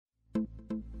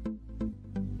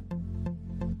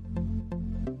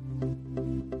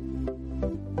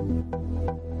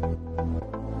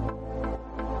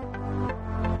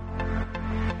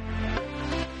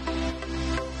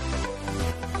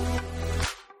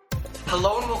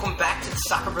Hello and welcome back to the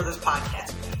Soccer Brothers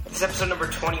Podcast. This is episode number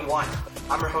 21.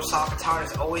 I'm your host, Hal Qatar,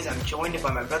 and as always, I'm joined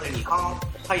by my brother, Nihal.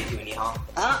 How you doing, Nihal?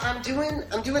 I'm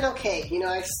doing okay. You know,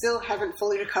 I still haven't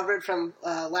fully recovered from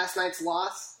last night's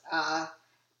loss.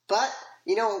 But,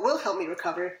 you know what will help me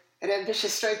recover? An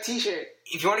Ambitious Strike t-shirt.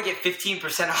 If you want to get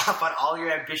 15% off on all your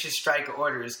Ambitious Strike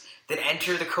orders, then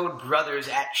enter the code BROTHERS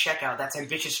at checkout. That's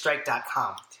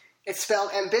ambitiousstrike.com. It's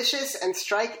spelled ambitious, and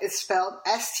strike is spelled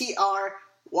S-T-R-Y-K.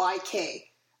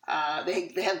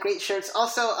 They have great shirts.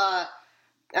 Also,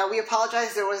 we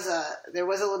apologize. There was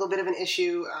a little bit of an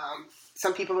issue.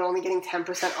 Some people are only getting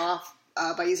 10% off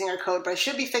by using our code, but it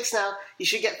should be fixed now. You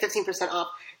should get 15% off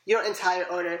your entire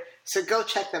order. So go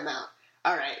check them out.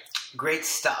 All right. Great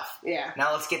stuff. Yeah.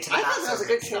 Now let's get to the I thought that was a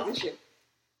good transition.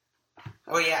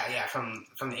 Oh yeah, from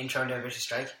the intro to Ambitious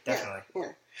Strike, definitely.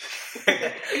 Yeah.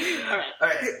 All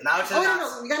right. Now to the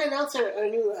no, we got to announce our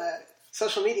new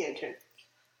social media intern.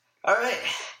 All right.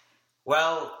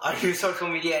 Well, our new social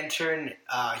media intern,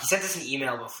 he sent us an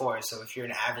email before, so if you're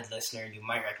an avid listener, you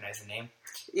might recognize the name.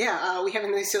 Yeah, we have a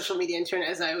new social media intern,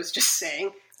 as I was just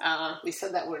saying. We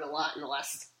said that word a lot in the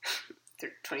last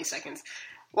 20 seconds.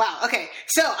 Wow, okay.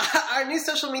 So, our new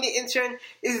social media intern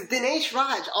is Dinesh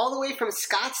Raj, all the way from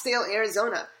Scottsdale,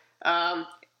 Arizona.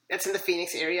 That's in the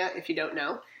Phoenix area, if you don't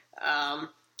know.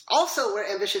 Also, where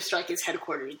Ambitious Strike is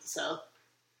headquartered, so...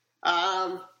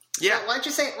 Yeah. Why don't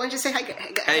you say hi?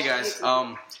 Hey guys,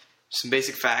 some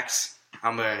basic facts.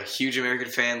 I'm a huge American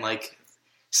fan like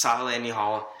Sahil and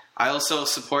Nihal. I also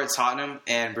support Tottenham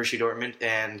and Borussia Dortmund,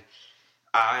 and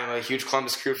I'm a huge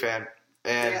Columbus Crew fan.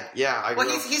 And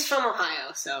he's from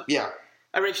Ohio, so yeah.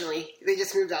 Originally, they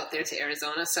just moved out there to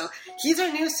Arizona. So he's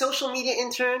our new social media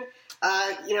intern.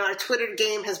 Our Twitter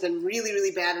game has been really,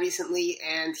 really bad recently,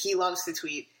 and he loves to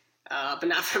tweet, but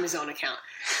not from his own account.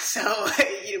 So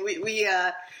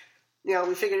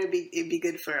we figured it'd be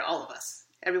good for all of us,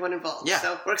 everyone involved. Yeah.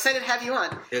 So we're excited to have you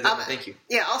on. Yeah, thank you.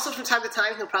 Yeah. Also, from time to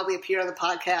time, he'll probably appear on the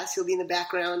podcast. He'll be in the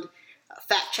background,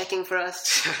 fact checking for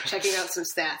us, checking out some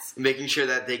stats, making sure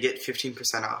that they get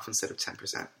 15% off instead of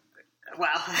 10%.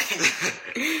 Wow.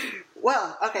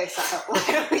 Well, okay, so why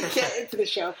don't we get into the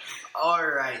show? All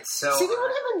right, so... See, we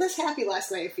wouldn't have been this happy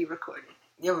last night if we recorded.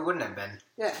 Yeah, we wouldn't have been.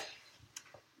 Yeah.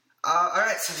 All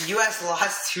right, so the U.S.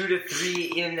 lost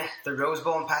 2-3 in the Rose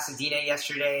Bowl in Pasadena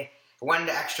yesterday. It went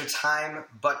into extra time,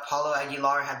 but Paulo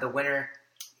Aguilar had the winner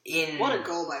in... What a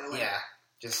goal, by the way. Yeah,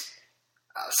 just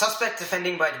suspect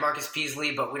defending by DeMarcus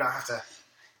Beasley, but we don't have to,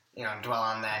 dwell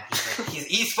on that.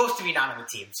 He's supposed to be not on the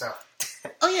team, so...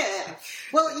 Oh, yeah.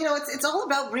 Well, it's all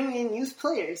about bringing in youth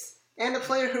players and a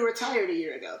player who retired a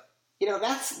year ago.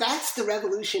 That's the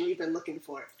revolution we've been looking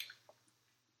for.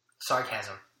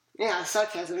 Sarcasm. Yeah,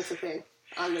 sarcasm is a thing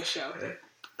on this show.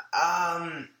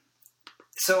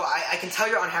 So I can tell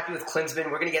you're unhappy with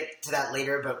Klinsmann. We're going to get to that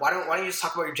later, but why don't you just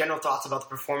talk about your general thoughts about the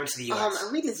performance of the U.S.?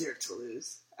 We deserve to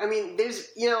lose. I mean, there's,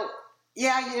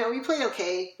 we played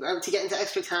okay to get into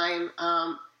extra time.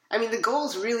 The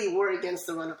goals really were against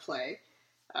the run of play,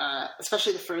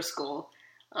 especially the first goal.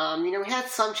 We had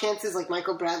some chances like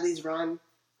Michael Bradley's run,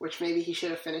 which maybe he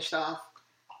should have finished off.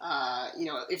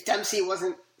 If Dempsey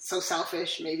wasn't so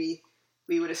selfish, maybe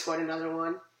we would have scored another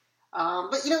one.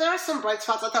 But there are some bright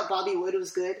spots. I thought Bobby Wood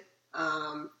was good.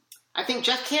 I think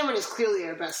Jeff Cameron is clearly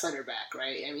our best center back,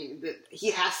 right? I mean,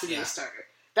 he has to be the starter.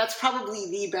 That's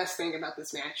probably the best thing about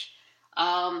this match.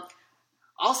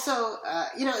 Also,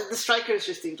 the strikers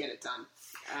just didn't get it done.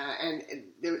 And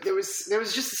there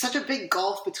was just such a big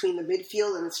gulf between the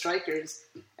midfield and the strikers.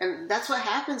 And that's what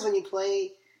happens when you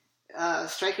play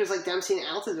strikers like Dempsey and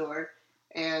Altidore.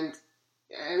 And,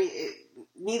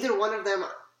 neither one of them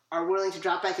are willing to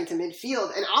drop back into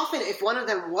midfield. And often, if one of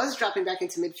them was dropping back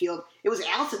into midfield, it was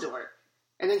Altidore.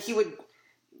 And then he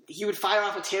would fire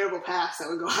off a terrible pass that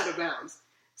would go out of bounds.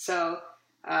 So...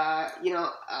 I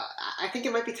think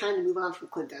it might be time to move on from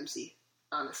Clint Dempsey,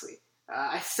 honestly.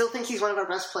 I still think he's one of our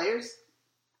best players.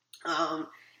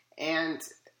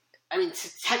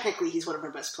 Technically he's one of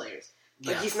our best players.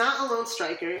 But he's not a lone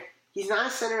striker. He's not a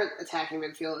center attacking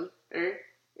midfielder.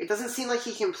 It doesn't seem like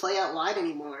he can play out wide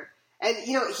anymore. And,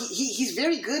 he's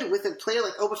very good with a player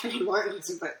like Obafemi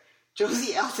Martins, but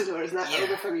Josie Altidore is not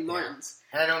Obafemi Martins.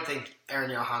 And I don't think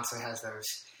Aaron Johansson has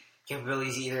those...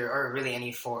 capabilities either, or really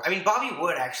any four. Bobby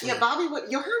Wood, actually. Yeah, Bobby Wood.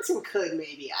 Johansson could,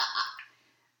 maybe.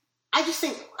 I just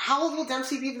think, how old will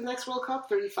Dempsey be the next World Cup?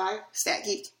 35? Stat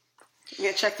Geek.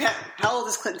 Yeah, check that. How old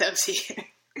is Clint Dempsey?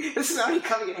 This is already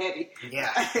coming in handy.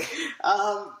 Yeah.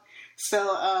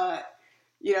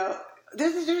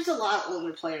 There's a lot of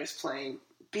older players playing.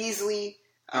 Beasley.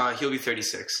 He'll be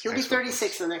 36. He'll be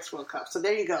 36 in the next World Cup. So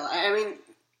there you go.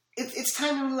 it's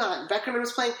time to move on. Beckerman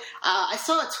was playing. I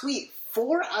saw a tweet.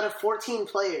 4 out of 14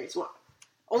 players. Well,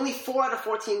 only 4 out of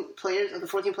 14 players of the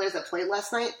 14 players that played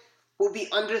last night will be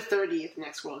under 30 at the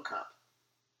next World Cup.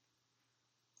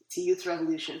 It's a youth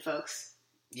revolution, folks.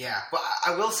 Yeah, but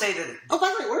I will say that. Oh, by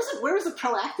the way, where's the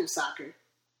proactive soccer?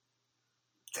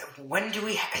 When do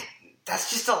we?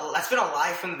 That's been a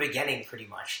lie from the beginning, pretty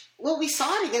much. Well, we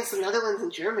saw it against the Netherlands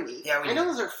and Germany. Yeah, I know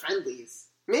those are friendlies.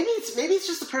 Maybe it's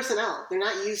just the personnel. They're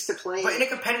not used to playing. But in a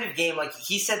competitive game, like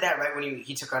he said that right when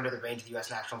he took under the reins of the U.S.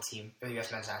 national team, or the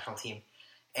U.S. men's national team,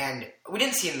 and we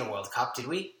didn't see it in the World Cup, did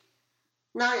we?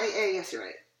 No, I guess you're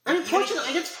right. I mean, Portugal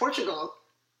against Portugal,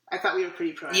 I thought we were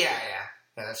pretty proactive. Yeah,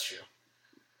 that's true.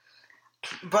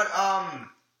 But a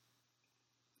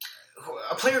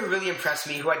player who really impressed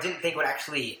me, who I didn't think would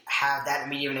actually have that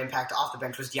immediate impact off the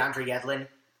bench, was DeAndre Yedlin,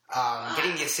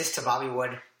 getting the assist to Bobby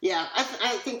Wood. Yeah,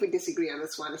 I think we disagree on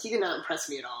this one. He did not impress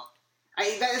me at all.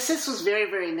 That assist was very,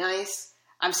 very nice.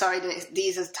 I'm sorry,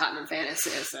 Deez is a Tottenham fan, as he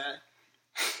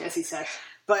said.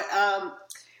 But, I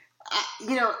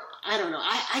don't know.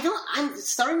 I'm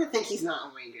starting to think he's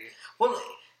not a winger. Well,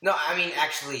 no, I mean,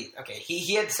 actually, okay,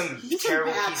 he had some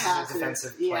terrible pieces of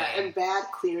defensive play. Yeah, and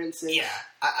bad clearances. Yeah,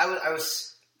 I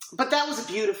was... But that was a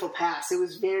beautiful pass. It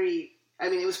was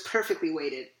it was perfectly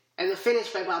weighted. And the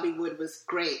finish by Bobby Wood was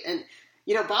great. And,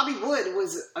 Bobby Wood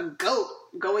was a GOAT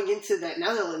going into that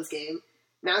Netherlands game.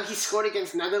 Now he scored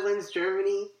against Netherlands,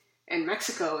 Germany, and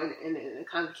Mexico in the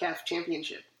CONCACAF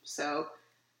Championship. So,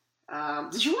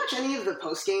 did you watch any of the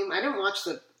post-game? I didn't watch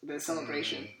the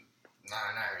celebration. No,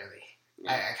 not really.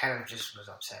 Yeah. I kind of just was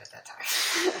upset at that time.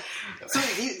 So,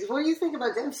 what do you think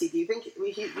about Dempsey? Do you think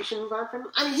we should move on from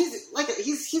him? I mean,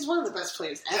 he's one of the best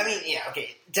players ever. I mean, yeah,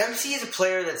 okay. Dempsey is a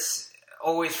player that's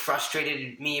always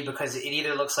frustrated me because it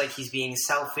either looks like he's being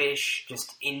selfish,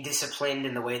 just indisciplined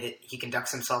in the way that he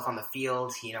conducts himself on the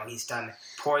field. He's done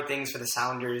poor things for the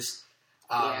Sounders.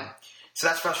 So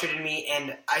that's frustrated me,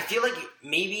 and I feel like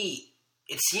maybe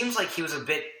it seems like he was a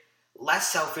bit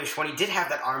less selfish when he did have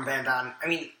that armband on. I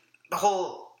mean, the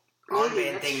whole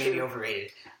armband thing may be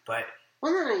overrated, but...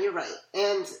 Well, no, you're right.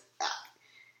 And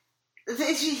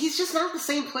he's just not the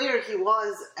same player he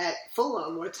was at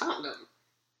Fulham or Tottenham.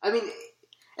 I mean,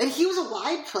 and he was a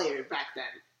wide player back then.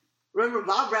 Remember,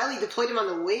 Bob Bradley deployed him on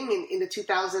the wing in the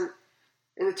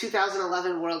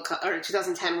 2011 World Cup, or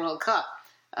 2010 World Cup.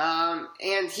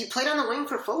 And he played on the wing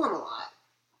for Fulham a lot.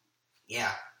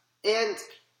 Yeah. And,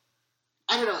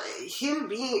 I don't know, him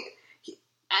being...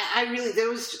 there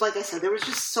was, like I said, there was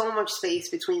just so much space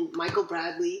between Michael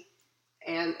Bradley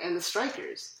and the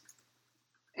strikers.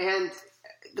 And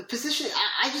the position,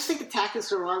 I just think the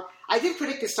tactics were wrong. I did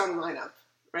predict the starting lineup,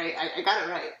 right? I got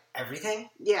it right. Everything?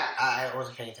 Yeah. I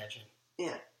wasn't paying attention.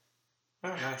 Yeah. Oh,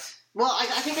 nice. Well, I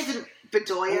think I did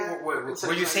Bedoya.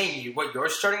 Were you saying what your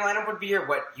starting lineup would be, or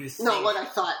what you think? No, what I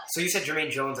thought. So you said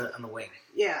Jermaine Jones on the wing.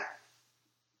 Yeah.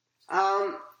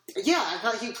 Yeah, I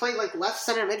thought he played like left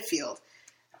center midfield.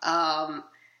 And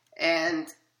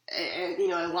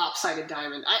a lopsided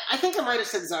diamond. I think I might have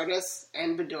said Zardes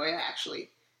and Bedoya, actually.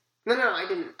 No, I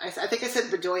didn't. I think I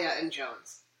said Bedoya and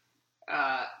Jones.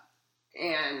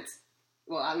 And,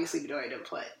 well, obviously Bedoya didn't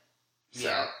play. So,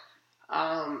 yeah.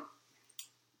 I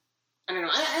don't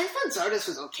know. I thought Zardes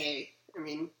was okay. I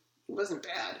mean, he wasn't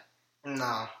bad.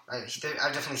 No.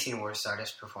 I've definitely seen worse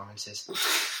Zardes performances.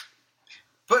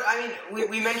 But, I mean,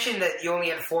 we mentioned that you only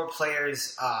had 4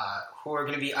 players who are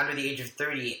going to be under the age of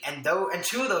 30, and 2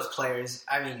 of those players,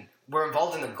 I mean, were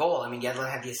involved in the goal. I mean,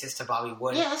 Yedlin had the assist to Bobby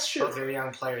Wood. Yeah, that's true. Both very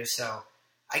young players, so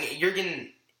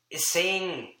Jurgen is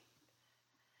saying...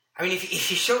 I mean, if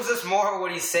he shows us more of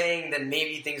what he's saying, then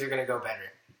maybe things are going to go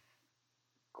better.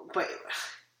 But,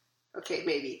 okay,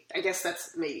 maybe. I guess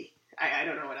that's maybe. I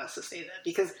don't know what else to say then,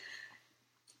 because...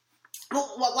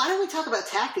 Well, why don't we talk about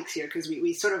tactics here, because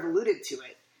we sort of alluded to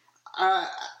it.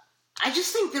 I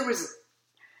just think there was,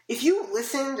 if you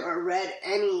listened or read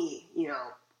any,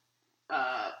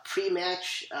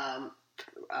 pre-match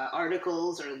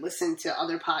articles or listened to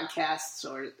other podcasts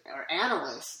or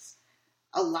analysts,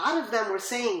 a lot of them were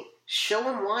saying, show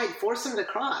him wide, force him to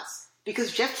cross,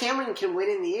 because Jeff Cameron can win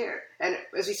in the air. And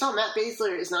as we saw, Matt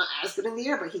Basler is not as good in the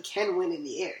air, but he can win in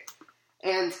the air.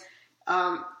 And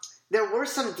there were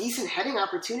some decent heading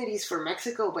opportunities for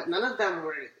Mexico, but none of them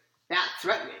were that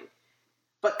threatening.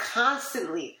 But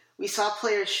constantly, we saw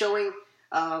players showing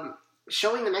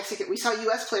the Mexican. We saw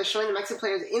U.S. players showing the Mexican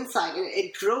players inside, and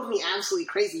it drove me absolutely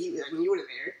crazy. I mean, you were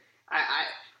there.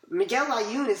 Miguel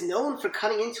Layún is known for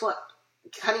cutting in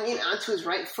onto his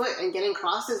right foot and getting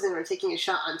crosses and or taking a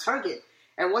shot on target.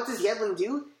 And what does Yedlin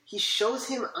do? He shows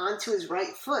him onto his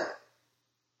right foot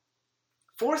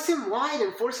force him wide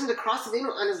and force him to cross it in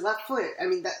on his left foot. I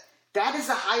mean, that is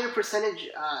a higher percentage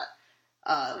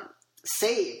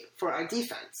save for our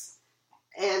defense.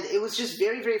 And it was just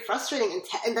very, very frustrating.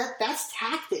 And that's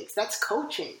tactics. That's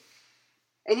coaching.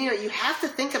 And, you have to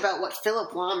think about what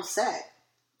Philip Lahm said.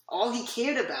 All he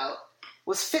cared about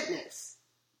was fitness.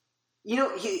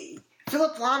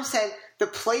 Philip Lahm said the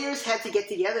players had to get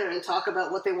together and talk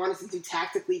about what they wanted to do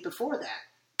tactically before that.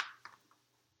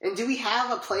 And do we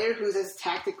have a player who's as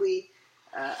tactically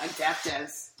adept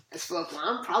as Philip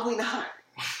Lahm? Probably not.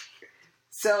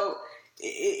 So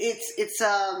it's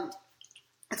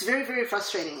very, very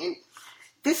frustrating. And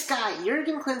this guy,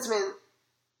 Jurgen Klinsmann,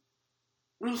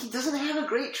 I mean, he doesn't have a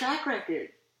great track record.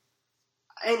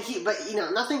 But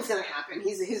nothing's going to happen.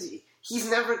 He's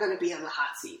never going to be on the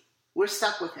hot seat. We're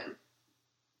stuck with him.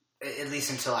 At least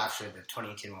until after the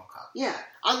 2018 World Cup. Yeah,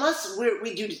 unless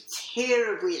we do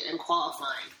terribly in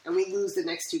qualifying and we lose the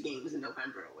next 2 games in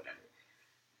November or whatever.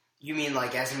 You mean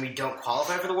as in we don't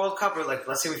qualify for the World Cup, or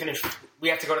let's say we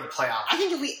have to go to the playoffs?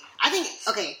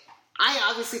 I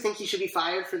obviously think he should be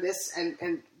fired for this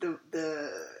and the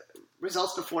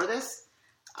results before this.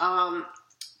 And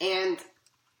I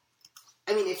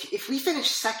mean, if we finish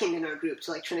second in our group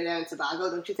to Trinidad and Tobago,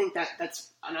 don't you think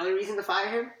that's another reason to fire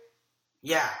him?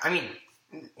 Yeah, I mean,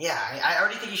 I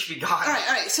already think he should be gone. All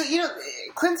right. So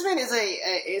Klinsmann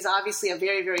is obviously a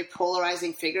very, very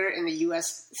polarizing figure in the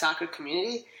U.S. soccer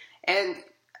community, and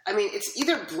I mean, it's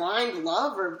either blind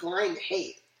love or blind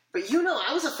hate. But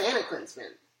I was a fan of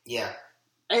Klinsmann. Yeah,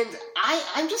 and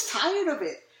I'm just tired of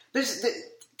it.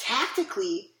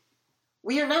 Tactically,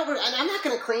 we are not. And I'm not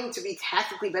going to claim to be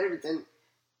tactically better than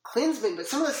Klinsmann, but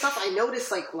some of the stuff I noticed,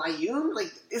 like Layun,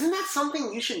 isn't that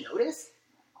something you should notice?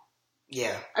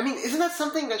 Yeah. I mean, isn't that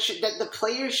something that the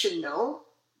players should know?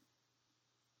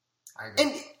 I agree.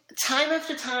 And time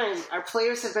after time, our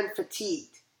players have been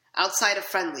fatigued outside of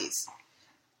friendlies.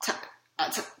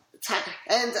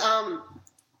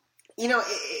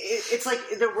 It's like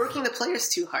they're working the players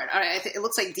too hard. All right, it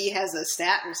looks like D has a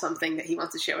stat or something that he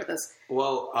wants to share with us.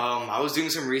 Well, I was doing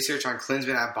some research on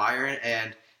Klinsmann at Bayern,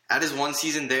 and at his one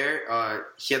season there,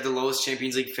 he had the lowest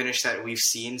Champions League finish that we've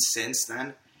seen since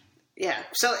then. Yeah,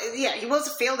 so, he was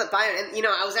failed at Bayern. And,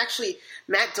 I was actually,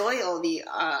 Matt Doyle, the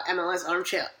MLS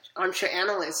armchair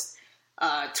analyst,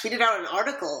 tweeted out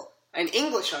an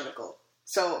English article,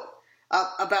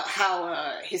 about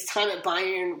how his time at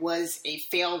Bayern was a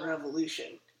failed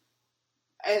revolution.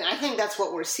 And I think that's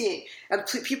what we're seeing. And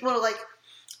people are like,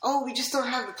 oh, we just don't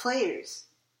have the players.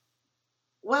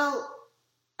 Well,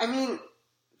 I mean,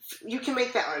 you can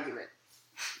make that argument.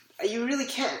 You really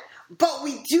can. But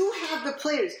we do have the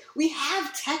players. We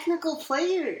have technical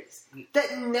players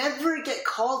that never get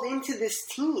called into this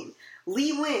team.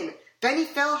 Lee Nguyen, Benny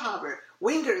Feilhaber,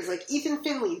 wingers like Ethan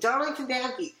Finley, Darlington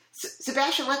Nagbe,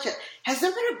 Sebastian Lletget. Has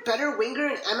there been a better winger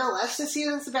in MLS this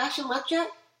year than Sebastian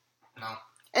Lletget? No.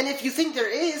 And if you think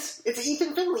there is, it's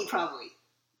Ethan Finley probably.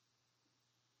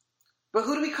 But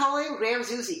who do we call in? Graham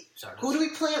Zusi. Zardes. Who do we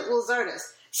plant? Will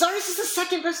Zardes. Zardes is the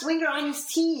second best winger on his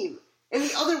team. And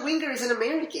the other winger is an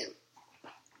American.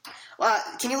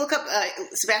 Can you look up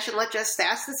Sebastian Lletget's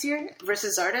stats this year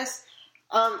versus Zardes?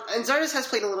 And Zardes has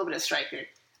played a little bit of striker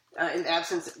in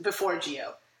absence before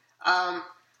Gio.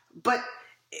 But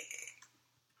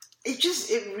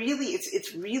it's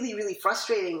really, really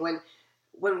frustrating when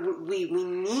we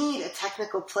need a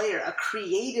technical player, a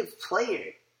creative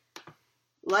player,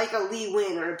 like a Lee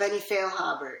Nguyen or a Benny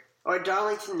Feilhaber or a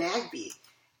Darlington Nagbe.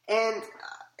 And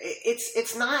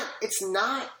it's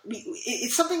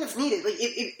something that's needed. Like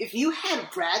if you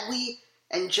had Bradley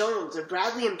and Jones or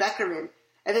Bradley and Beckerman,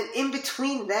 and then in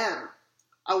between them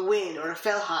a Nguyen or a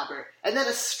Feilhaber, and then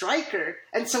a striker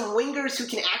and some wingers who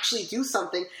can actually do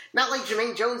something, not like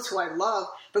Jermaine Jones, who I love,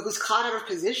 but who's caught out of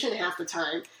position half the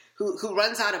time, who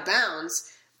runs out of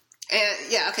bounds.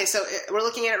 And so we're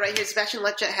looking at it right here. Sebastian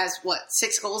Lletget has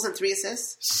 6 goals and 3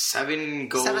 assists? 7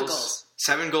 goals.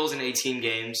 7 goals in 18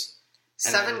 games.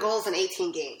 7 goals in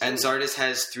 18 games. And Zardes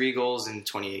has 6 goals in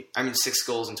 28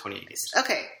 games.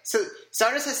 Okay, so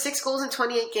Zardes has 6 goals in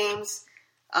 28 games.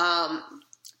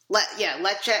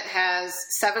 Lletget has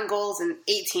 7 goals in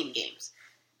 18 games.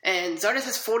 And Zardes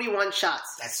has 41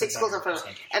 shots. That's 6 goals in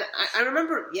 41. And I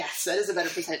remember, yes, that is a better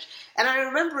percentage. And I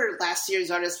remember last year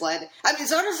Zardes led. I mean,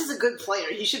 Zardes is a good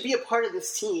player. He should be a part of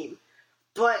this team.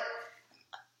 But,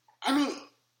 I mean,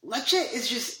 Lletget is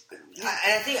just... And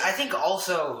I think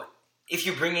also... if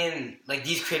you bring in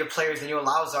these creative players, then you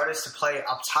allow Zardes to play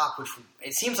up top, which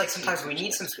it seems like sometimes we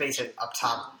need some space up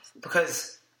top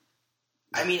because,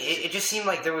 I mean, it just seemed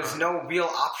like there was no real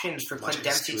options for Clint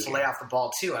Dempsey to lay off the ball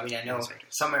too. I mean, I know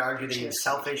some might argue that he was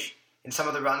selfish in some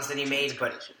of the runs that he made,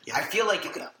 but I feel like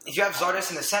if you have Zardes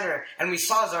in the center, and we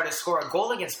saw Zardes score a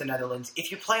goal against the Netherlands,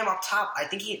 if you play him up top, I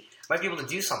think he might be able to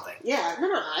do something. Yeah, no,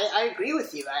 I agree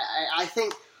with you. I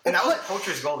think... And that was a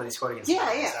poacher's goal that he scored against the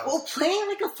Netherlands. Yeah. Well, playing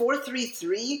like a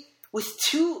 4-3-3 with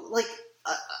two, like,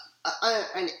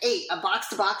 an 8, a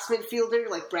box-to-box midfielder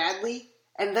like Bradley,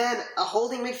 and then a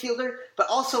holding midfielder, but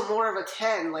also more of a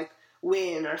 10 like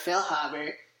Wynn or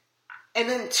Feilhaber, and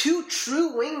then 2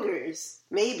 true wingers,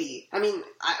 maybe. I mean,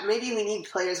 maybe we need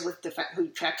players with who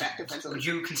track back defensively. Would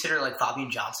you consider like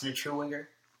Fabian Johnson a true winger?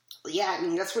 Yeah, I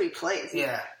mean, that's where he plays.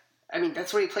 Yeah. I mean,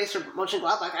 that's where he plays for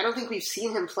Mönchengladbach. I don't think we've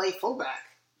seen him play fullback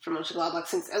for Mönchengladbach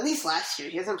since at least last year.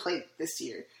 He hasn't played this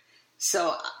year.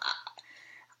 So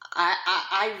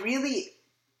I really,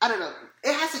 I don't know.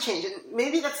 It has to change. And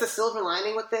maybe that's the silver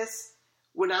lining with this.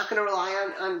 We're not going to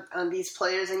rely on these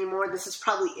players anymore. This is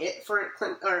probably it for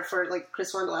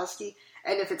Chris Wondolowski.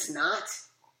 And if it's not,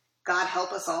 God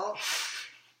help us all.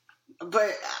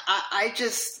 But I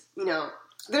just,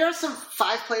 there are some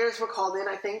 5 players were called in,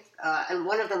 I think, and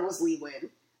one of them was Lee Wynn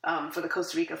for the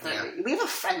Costa Rica friendly. Yeah. We have a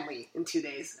friendly in 2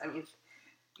 days. I mean,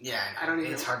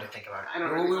 it's hard to think about.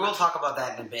 We will talk about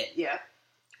that in a bit. Yeah.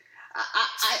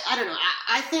 I don't know.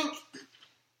 I think,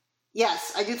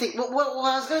 yes, I do think, what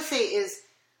I was going to say is,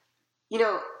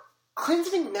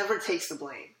 Klinsmann never takes the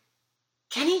blame.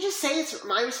 Can he just say it's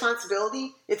my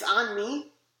responsibility? It's on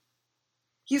me?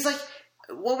 He's like,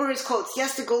 what were his quotes?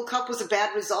 Yes, the Gold Cup was a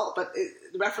bad result, but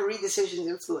the referee decisions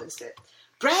influenced it.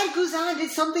 Brad Guzan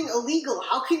did something illegal.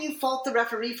 How can you fault the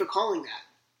referee for calling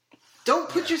that? Don't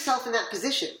put yourself in that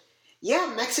position.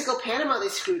 Yeah, Mexico, Panama, they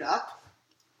screwed up.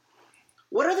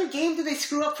 What other game did they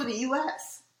screw up for the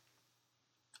U.S.?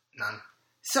 None.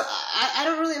 So I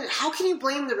don't really... How can you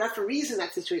blame the referees in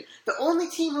that situation? The only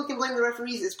team who can blame the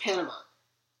referees is Panama.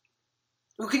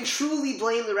 Who can truly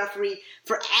blame the referee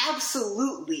for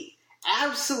absolutely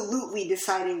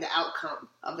deciding the outcome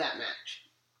of that match.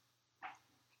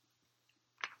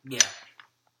 Yeah.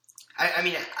 I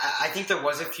mean, I think there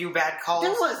was a few bad calls.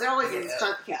 There always is.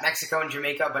 Mexico and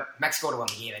Jamaica, but Mexico would have won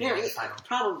the game anyway in the final.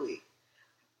 Probably.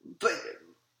 But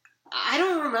I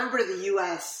don't remember the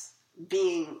U.S.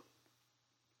 being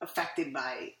affected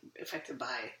by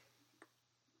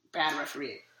bad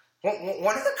refereeing.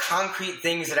 One of the concrete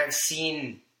things that I've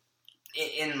seen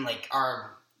in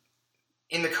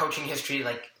the coaching history,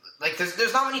 like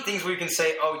there's not many things where you can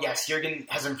say, oh yes, Jurgen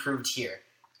has improved here.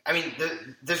 I mean,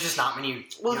 there's just not many.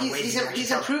 Well,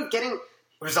 he's improved getting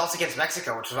results against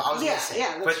Mexico, which is what I was going to say.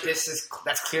 Yeah, but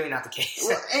that's clearly not the case.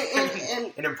 Well,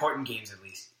 in important games, at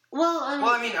least. Well,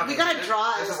 I mean, okay, we got to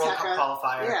draw at Azteca. There's a World Cup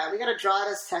qualifier. Yeah, we got to draw at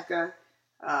Azteca.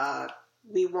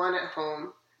 We won at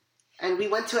home, and we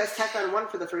went to Azteca and won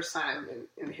for the first time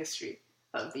in the history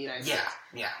of the United States.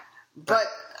 Yeah. But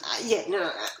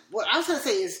what I was going to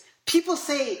say is people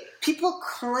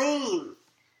claim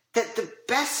that the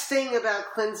best thing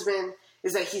about Klinsmann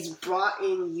is that he's brought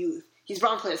in youth. He's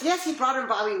brought in players. Yes, he brought in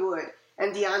Bobby Wood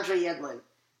and DeAndre Yedlin.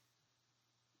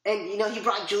 And, he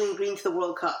brought Julian Green to the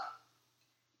World Cup.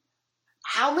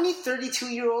 How many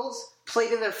 32-year-olds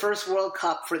played in their first World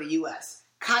Cup for the U.S.?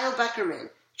 Kyle Beckerman,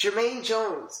 Jermaine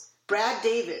Jones, Brad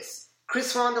Davis,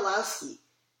 Chris Wondolowski.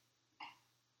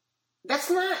 That's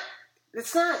not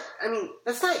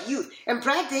youth. And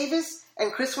Brad Davis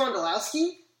and Chris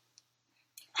Wondolowski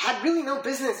had really no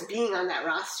business being on that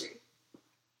roster.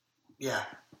 Yeah.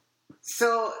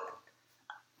 So,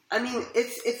 I mean,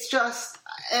 it's just...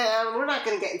 we're not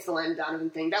going to get into the Landon Donovan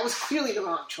thing. That was clearly the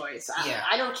wrong choice.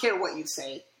 I don't care what you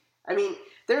say. I mean,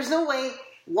 there's no way,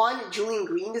 Julian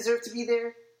Green deserved to be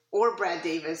there, or Brad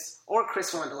Davis, or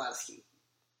Chris Wondolowski.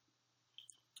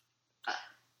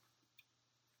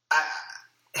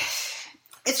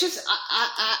 It's just,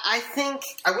 I think...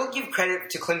 I will give credit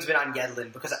to Klinsmann on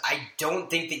Yedlin, because I don't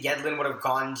think that Yedlin would have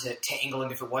gone to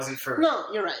England if it wasn't for... No,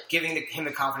 you're right. Giving him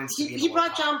the confidence to be in the He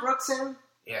brought John Brooks in.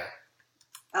 Yeah.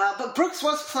 But Brooks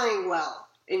was playing well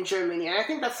in Germany, and I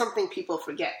think that's something people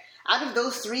forget. Out of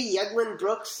those 3, Yedlin,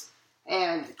 Brooks,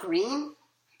 and Green,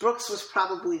 Brooks was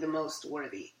probably the most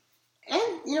worthy.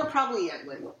 And, probably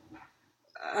Yedlin.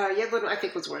 Yedlin, I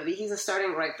think, was worthy. He's a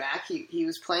starting right back. He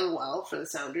was playing well for the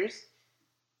Sounders.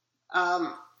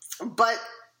 But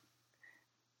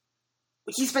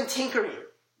he's been tinkering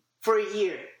for a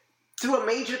year through a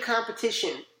major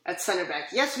competition at center back.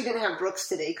 Yes, we didn't have Brooks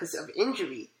today because of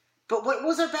injury. But what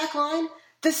was our back line?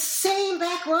 The same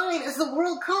back line as the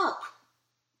World Cup.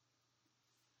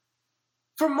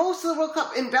 For most of the World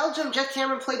Cup. In Belgium, Jet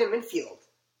Cameron played in midfield.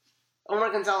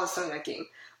 Omar Gonzalez started that game.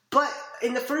 But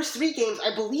in the first 3 games,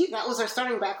 I believe that was our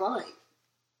starting back line.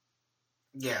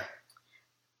 Yeah.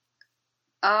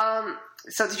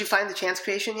 So did you find the chance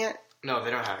creation yet? No,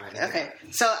 they don't have anything. Okay.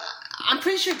 So I'm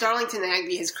pretty sure Darlington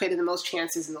Nagbe has created the most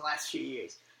chances in the last few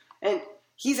years. And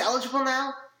he's eligible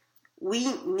now.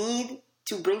 We need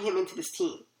to bring him into this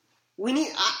team. We need.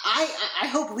 I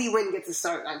hope Lee Nguyen gets a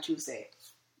start on Tuesday.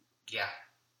 Yeah.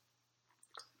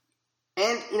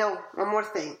 And, one more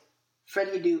thing.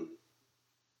 Freddie Adu.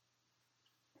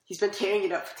 He's been tearing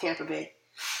it up for Tampa Bay.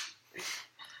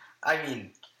 I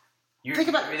mean, you Think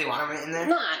about- really want him in there?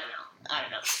 No, I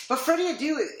don't know. But Freddie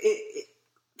Adu,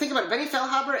 think about it. Benny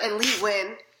Feilhaber and Lee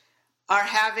Nguyen are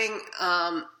having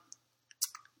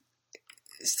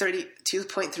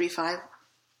 2.35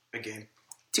 A game.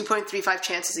 2.35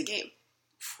 chances a game.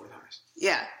 Fourth highest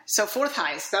Yeah, so fourth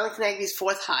highest. Darlington Nagbe's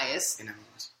fourth highest. in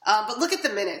MLS. But look at the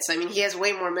minutes. I mean, he has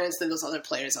way more minutes than those other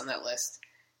players on that list.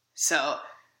 So,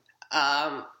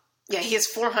 he has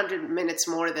 400 minutes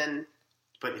more than,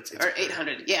 But it's or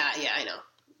 800. Yeah, I know.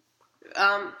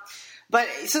 But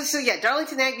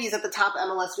Darlington Nagbe is at the top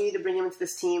MLS. We need to bring him into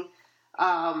this team.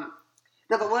 No,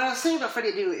 but what I was saying about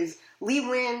Freddie Adu is Lee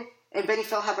Nguyen and Benny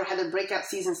Feilhaber had their breakout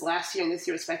seasons last year and this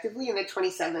year respectively, and they're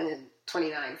 27 and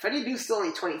 29. Freddie Adu's still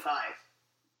only 25.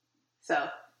 So,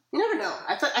 you never know.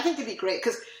 I think it'd be great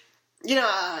because,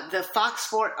 the Fox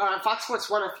Sports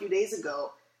 1 a few days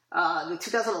ago, the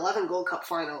 2011 Gold Cup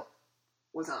final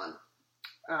was on,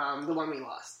 the one we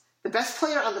lost. The best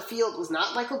player on the field was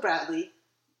not Michael Bradley,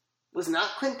 was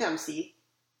not Clint Dempsey,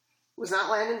 was not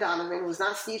Landon Donovan, was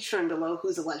not Steve Cherundolo,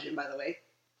 who's a legend, by the way.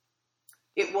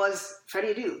 It was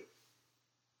Freddie Adu.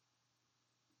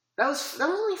 That was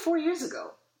only 4 years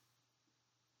ago.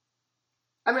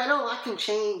 I mean, I know a lot can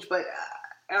change, but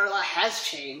or a lot has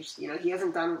changed. He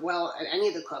hasn't done well at any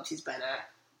of the clubs he's been at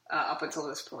up until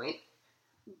this point.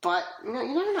 But you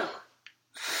never know.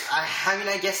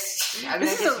 I guess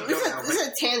This is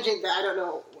a tangent that I don't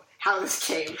know how this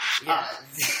came. Yeah.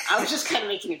 I was just kind of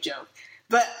making a joke,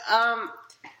 but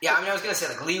Yeah, I was gonna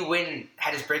say Lee Nguyen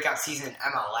had his breakout season in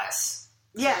MLS.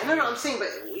 yeah, no, I'm saying, but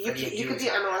you Freddie could Adu be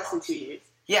is MLS in 2 years.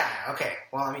 Yeah. Okay.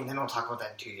 Well, then we'll talk about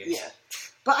that in 2 years. Yeah,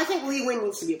 but I think Lee Nguyen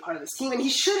needs to be a part of this team, and he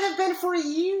should have been for a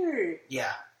year.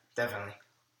 Yeah. Definitely.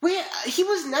 He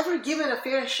was never given a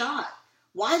fair shot.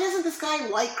 Why doesn't this guy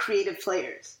like creative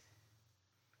players?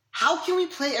 How can we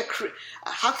play a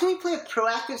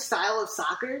proactive style of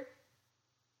soccer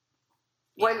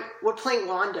when we're playing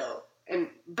Wando and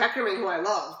Beckerman, who I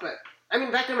love, but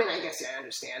Beckerman, I guess I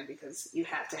understand because you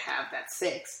have to have that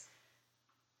 6.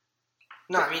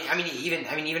 No,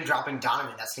 even dropping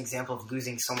Donovan, that's an example of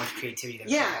losing so much creativity.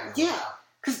 That Yeah,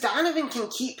 because Donovan can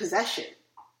keep possession.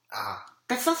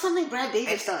 That's not something Brad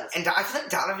Davis does. And I feel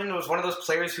like Donovan was one of those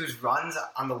players whose runs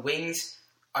on the wings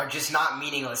are just not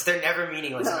meaningless. They're never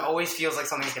meaningless. No. It always feels like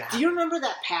something's going to happen. Do you remember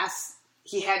that pass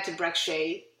he had to Breck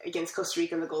Shea against Costa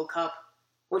Rica in the Gold Cup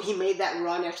when he made that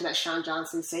run after that Sean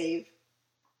Johnson save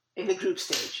in the group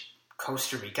stage?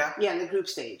 Costa Rica? Yeah, in the group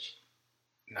stage.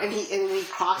 No. And he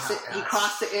crossed it. He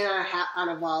crossed it in on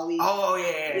a volley. Oh,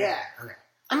 yeah.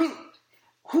 Okay.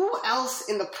 Who else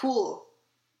in the pool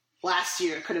last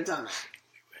year could have done that?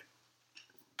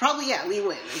 Probably, Lee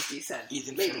Nguyen, as you said.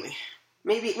 Ethan Finley.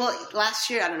 Maybe, last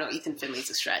year, I don't know, Ethan Finley's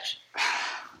a stretch.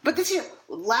 But this year,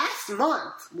 last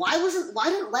month, why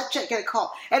didn't Letjet get a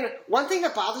call? And one thing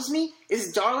that bothers me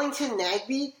is Darlington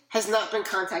Nagbe has not been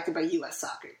contacted by U.S.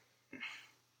 Soccer.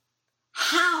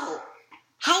 How?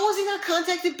 How was he not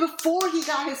contacted before he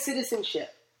got his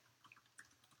citizenship?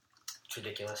 It's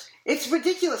ridiculous. It's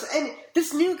ridiculous. And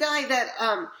this new guy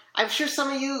that I'm sure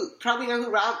some of you probably know who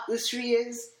Rob Ustri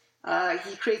is.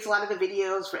 He creates a lot of the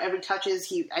videos for Every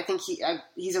Touches. I think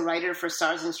he's a writer for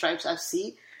Stars and Stripes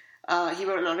FC. He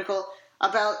wrote an article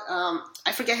about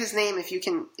I forget his name. If you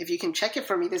can check it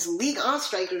for me, this Ligue 1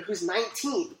 striker who's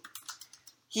 19.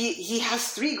 He has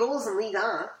 3 goals in Ligue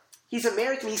 1. He's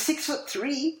American. He's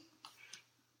 6'3",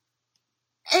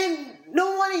 and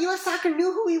no one in U.S. Soccer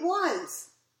knew who he was.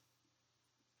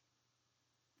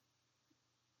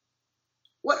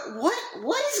 What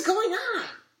is going on?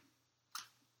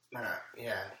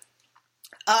 Yeah.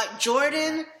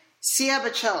 Jordan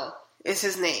Ciabachel is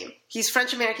his name. He's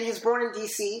French American. He was born in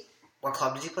D.C. What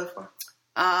club does he play for?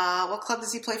 What club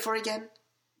does he play for again?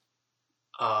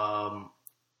 I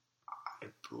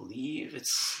believe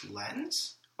it's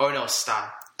Lens. Oh no, Stade.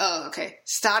 Oh, okay.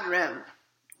 Stade Rem.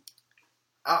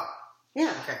 Oh,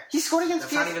 yeah. Okay. He scored against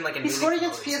That's not even like a he scored newly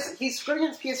against promoted He scored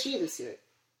against PSG this year.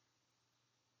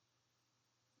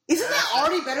 Isn't that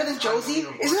already better than Josie?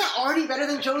 Isn't that already better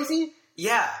than Josie?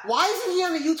 yeah. Why isn't he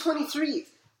on the U23s?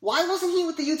 Why wasn't he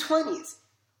with the U20s?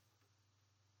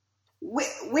 Where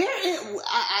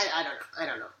I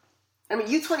don't know. I mean,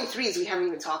 U23s we haven't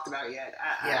even talked about yet.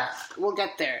 We'll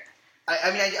get there.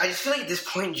 I just feel like at this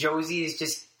point, Josie is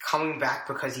just coming back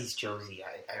because he's Josie.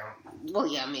 I don't. Well,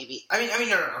 yeah, maybe. I mean,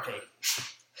 no, okay.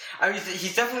 I mean,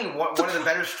 he's definitely one of the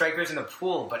better strikers in the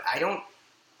pool, but I don't.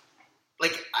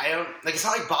 It's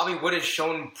not like Bobby Wood has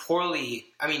shown poorly.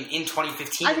 I mean, in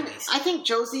 2015 at least. I think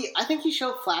Josie. I think he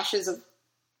showed flashes of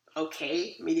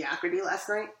mediocrity last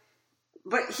night,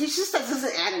 but he just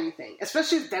doesn't add anything,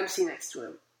 especially with Dempsey next to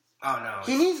him. Oh no,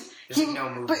 there's no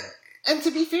movement. But, and to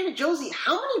be fair to Josie,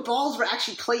 how many balls were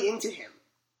actually played into him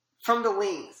from the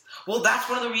wings? Well, that's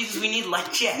one of the reasons we need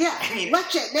Letjet. Yeah, I mean,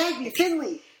 Letjet, Nagy,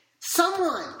 Finley,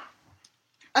 someone.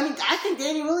 I mean, I think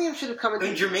Danny Williams should have come in. I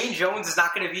mean, Jermaine Jones is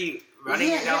not going to be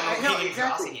running it down the wing and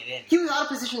crossing it in. He was out of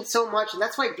position so much, and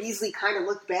that's why Beasley kind of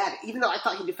looked bad, even though I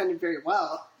thought he defended very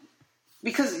well.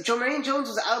 Because Jermaine Jones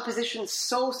was out of position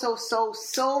so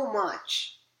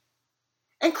much.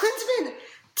 And Klinsmann,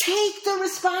 take the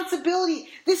responsibility.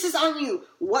 This is on you.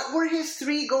 What were his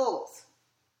 3 goals?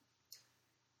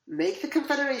 Make the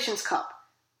Confederations Cup.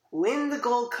 Win the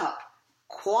Gold Cup.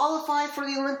 Qualify for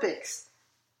the Olympics.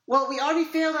 Well, we already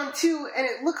failed on 2, and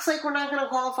it looks like we're not going to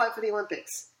qualify for the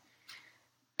Olympics.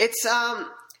 It's, and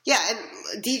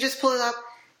D just pulled it up.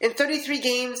 In 33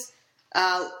 games,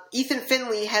 Ethan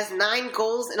Finley has 9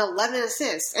 goals and 11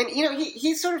 assists. And,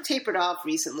 he's sort of tapered off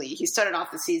recently. He started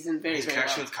off the season very well. He's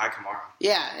connection with Kai Kamara.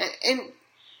 Yeah,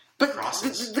 but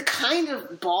the kind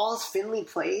of balls Finley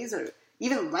plays, or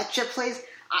even Letjet plays,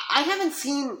 I haven't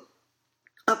seen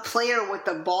a player with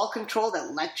the ball control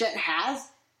that Letjet has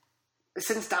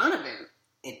since Donovan.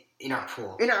 In our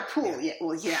pool. In our pool, yeah.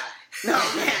 Well, yeah. No,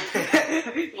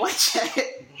 man.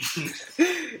 Letjet.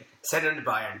 Send him to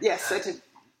Bayern. Yes, send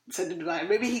him to Bayern.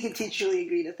 Maybe he can teach Julian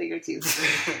Green a thing or two.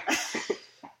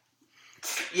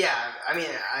 Yeah, I mean,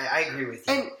 I agree with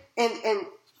you.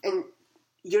 And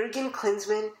Jurgen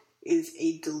Klinsmann is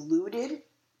a deluded,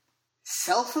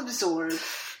 self-absorbed,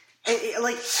 and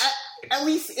at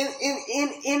least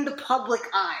in the public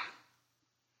eye,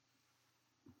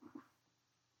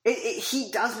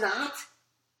 he does not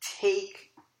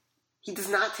take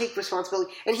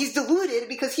responsibility, and he's deluded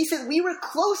because he said we were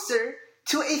closer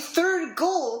to a 3rd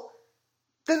goal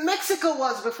than Mexico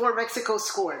was before Mexico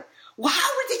scored. Well, how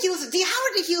ridiculous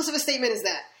of a statement is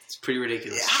that? It's pretty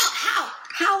ridiculous.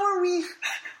 How are we?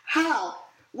 How?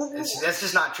 That's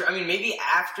just not true. I mean, maybe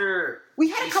after we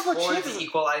had a couple of chances, the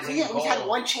equalizing goal. We had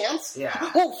one chance.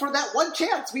 Yeah. Oh, for that one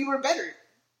chance, we were better.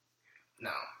 No.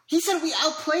 He said we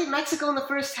outplayed Mexico in the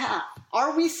first half.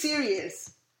 Are we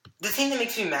serious? The thing that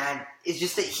makes me mad is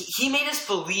just that he made us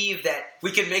believe that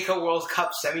we could make a World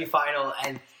Cup semifinal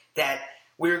and that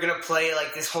we were going to play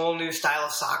like this whole new style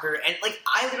of soccer. And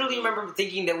I literally remember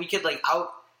thinking that we could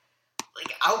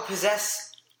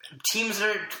outpossess teams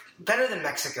that are better than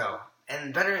Mexico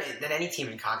and better than any team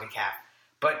in CONCACAF.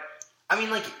 But I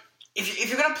mean, if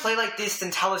you're going to play like this,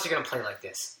 then tell us you're going to play like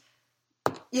this.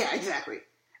 Yeah, exactly.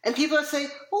 And people are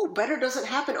saying, "Oh, better doesn't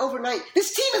happen overnight."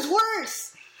 This team is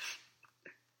worse.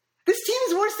 This team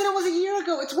is worse than it was a year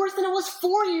ago. It's worse than it was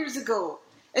 4 years ago.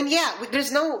 And yeah, there's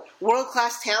no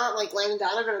world-class talent like Landon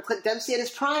Donovan or Clint Dempsey at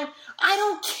his prime. I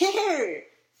don't care.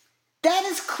 That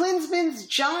is Klinsmann's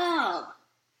job.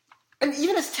 And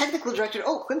even as technical director,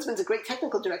 Klinsmann's a great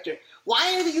technical director.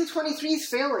 Why are the U23s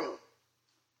failing?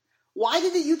 Why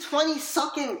did the U20s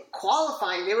suck in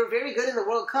qualifying? They were very good in the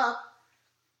World Cup.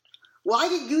 Why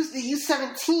did the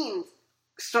U17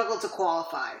 struggle to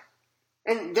qualify?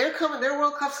 And their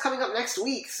World Cup's coming up next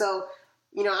week, so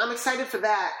I'm excited for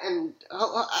that. And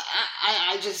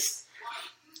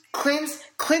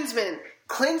Klinsmann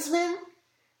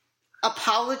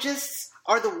apologists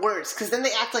are the worst because then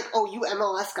they act like, you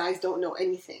MLS guys don't know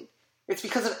anything. It's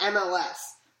because of MLS.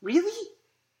 Really?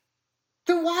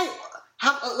 Then why?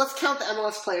 Let's count the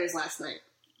MLS players last night.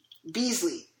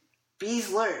 Beasley,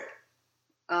 Beasler.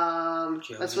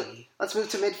 Let's move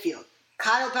to midfield.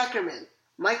 Kyle Beckerman,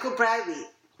 Michael Bradley,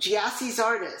 Giassi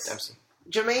Zardes, Dempsey.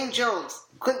 Jermaine Jones,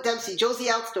 Clint Dempsey, Josie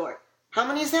Altidore. How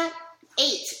many is that?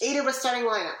 8. 8 of our starting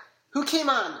lineup. Who came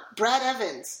on? Brad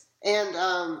Evans. And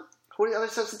who are the other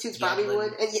substitutes? Bobby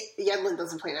Wood. And Yedlin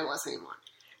doesn't play in MLS anymore.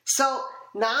 So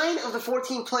 9 of the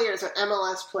 14 players are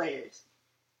MLS players.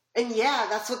 And yeah,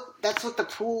 that's what the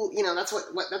pool,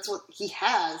 that's what he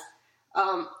has.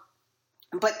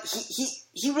 But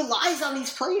he relies on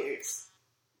these players.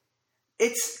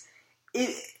 But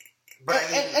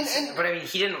I mean,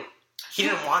 he didn't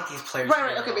want these players.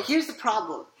 Right. Okay, but here's the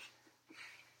problem: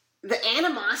 the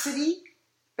animosity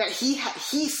that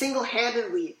he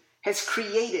single-handedly has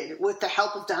created with the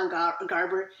help of Don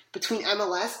Garber between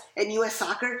MLS and U.S.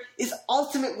 Soccer is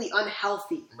ultimately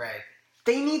unhealthy. Right.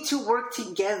 They need to work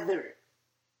together.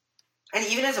 And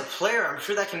even as a player, I'm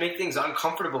sure that can make things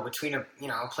uncomfortable between a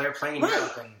player playing in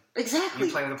Europe and exactly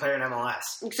you playing with a player in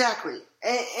MLS. Exactly,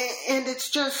 and it's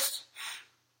just,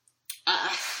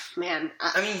 man.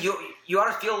 I mean, you ought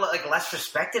to feel like less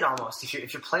respected almost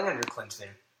if you're playing under Klinsmann.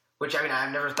 Which, I mean,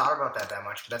 I've never thought about that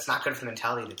much, but that's not good for the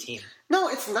mentality of the team. No,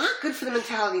 it's not good for the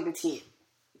mentality of the team.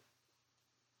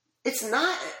 It's not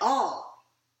at all.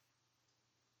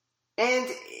 And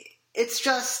it's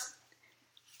just,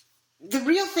 the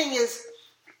real thing is,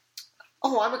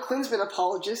 I'm a Klinsmann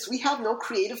apologist. We have no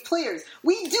creative players.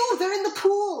 We do. They're in the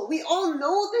pool. We all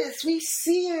know this. We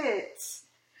see it.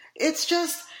 It's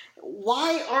just,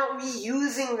 why aren't we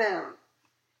using them?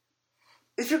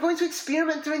 If you're going to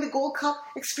experiment during the Gold Cup,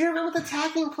 experiment with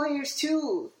attacking players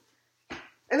too.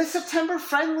 And the September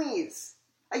friendlies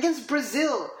against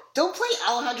Brazil. Don't play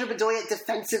Alejandro Bedoya at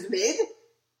defensive mid.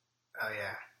 Oh,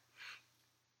 yeah.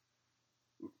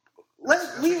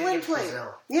 Let Lee Win play.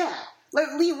 Brazil. Yeah.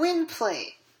 Let Lee Win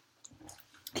play.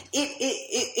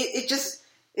 It just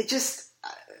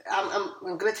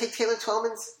I'm going to take Taylor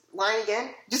Twellman's line again.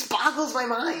 It just boggles my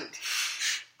mind.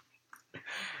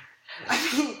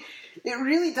 I mean, it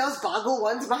really does boggle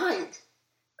one's mind.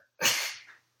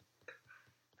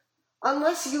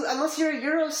 Unless you're a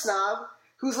Euro snob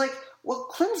who's like, well,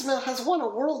 Klinsmann has won a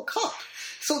World Cup,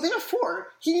 so therefore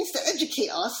he needs to educate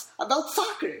us about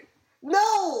soccer.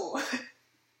 No!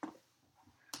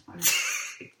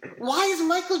 Why is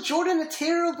Michael Jordan a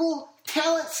terrible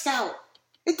talent scout?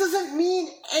 It doesn't mean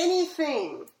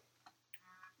anything.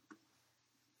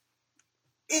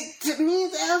 It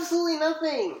means absolutely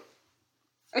nothing.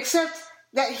 Except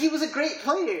that he was a great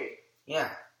player. Yeah.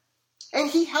 And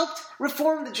he helped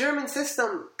reform the German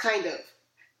system, kind of.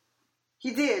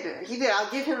 He did.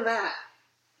 I'll give him that.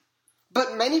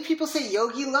 But many people say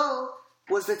Yogi Low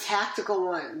was the tactical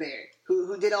one there,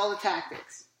 who did all the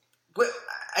tactics. But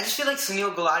I just feel like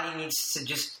Sunil Gulati needs to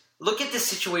just look at the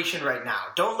situation right now.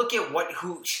 Don't look at what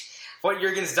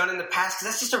Jurgen's done in the past,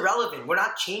 because that's just irrelevant. We're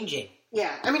not changing.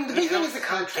 Yeah, I mean, the big thing is the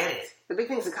contract. The big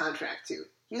thing is the contract, too.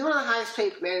 He's one of the highest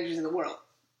paid managers in the world.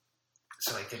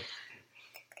 So I think...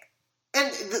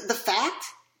 And the fact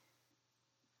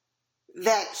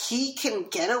that he can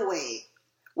get away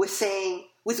with saying,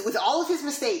 with all of his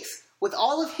mistakes, with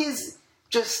all of his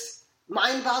just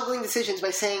mind-boggling decisions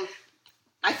by saying,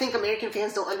 I think American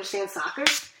fans don't understand soccer,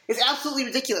 is absolutely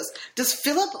ridiculous. Does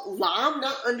Philip Lahm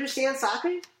not understand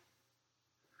soccer?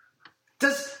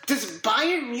 Does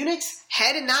Bayern Munich's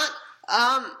head not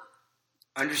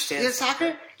understand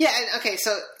soccer? Yeah, okay,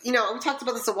 so, we talked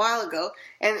about this a while ago,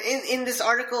 and in this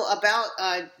article about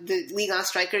the Ligue 1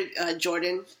 striker,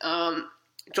 Jordan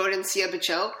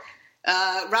Siabicho,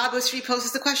 Rob Usri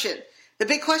poses the question. The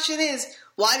big question is,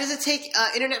 why does it take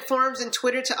internet forums and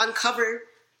Twitter to uncover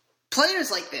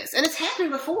players like this? And it's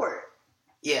happened before.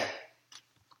 Yeah.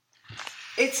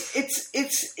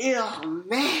 Oh,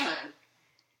 man.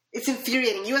 It's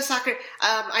infuriating. U.S. Soccer,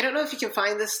 I don't know if you can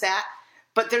find this stat,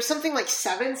 but there's something like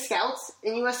 7 scouts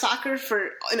in U.S. Soccer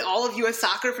in all of U.S.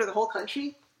 Soccer for the whole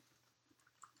country.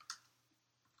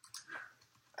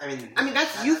 I mean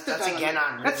that's youth development. Again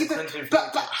on that's youth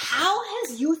but how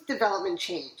has youth development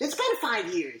changed? It's been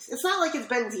 5 years. It's not like it's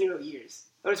been 0 years.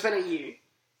 Or it's been a year.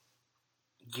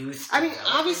 Youth I mean,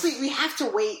 obviously, we have to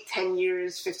wait 10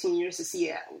 years, 15 years to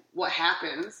see what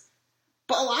happens.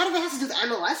 But a lot of it has to do with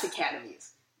MLS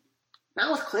academies.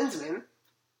 Not with Klinsmann.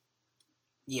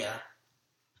 Yeah.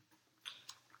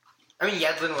 I mean,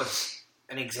 Yedlin was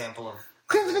an example of...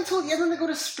 Klinsmann told Yedlin to go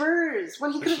to Spurs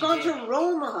when he could have gone to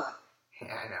Roma.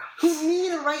 Yeah, I know. Who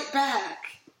need a right back?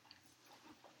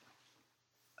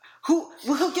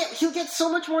 He'll get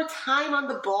so much more time on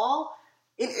the ball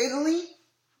in Italy,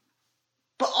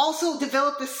 but also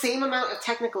develop the same amount of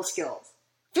technical skills.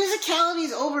 Physicality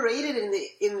is overrated in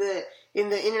the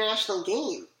international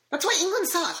game. That's why England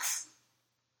sucks.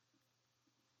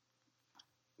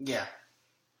 Yeah,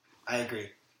 I agree.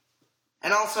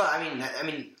 And also, I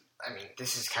mean,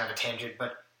 this is kind of a tangent,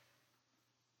 but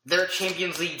they're a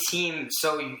Champions League team,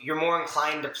 so you're more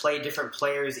inclined to play different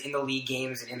players in the league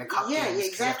games and in the cup games. Yeah,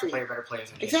 exactly. You have to play better players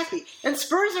in games. Exactly. And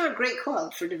Spurs are a great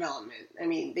club for development. I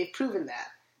mean, they've proven that.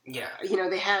 Yeah.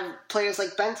 They have players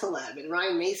like Bentaleb and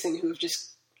Ryan Mason who have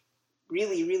just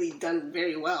really, really done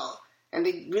very well. And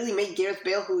they really made Gareth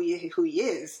Bale who he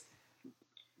is.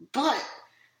 But,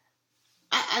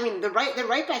 I mean, the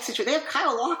right back situation, they have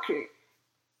Kyle Walker.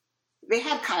 They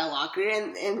had Kyle Walker,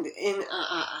 and man,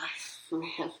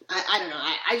 I don't know.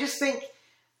 I just think,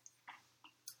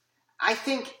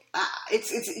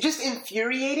 it's just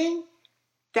infuriating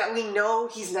that we know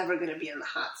he's never going to be in the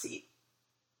hot seat.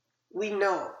 We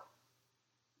know.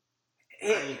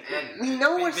 We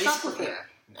know we're stuck with basically, it.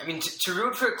 yeah. I mean, to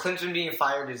root for Klinsmann being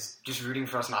fired is just rooting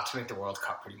for us not to make the World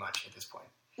Cup, pretty much, at this point.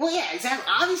 Well, yeah,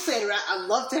 exactly. Obviously, I'd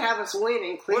love to have us win.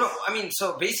 And Well, no, I mean,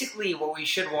 so basically what we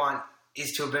should want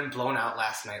is to have been blown out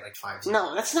last night like 5-0.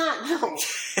 No, that's not. No,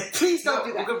 please don't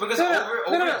do that. Because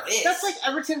no. this, That's like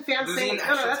Everton fans losing saying. in No,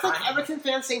 extra that's like time. Everton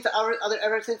fans saying to other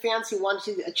Everton fans who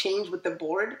wanted a change with the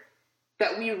board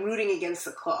that we're rooting against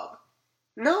the club.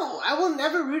 No, I will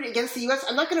never root against the U.S.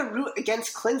 I'm not going to root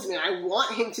against Klinsmann. I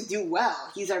want him to do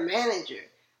well. He's our manager,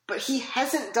 but he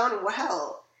hasn't done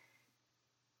well.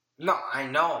 No, I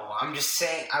know. I'm just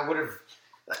saying I would have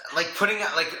putting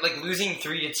out like losing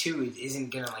 3-2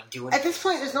 isn't gonna do anything. At this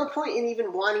point, there's no point in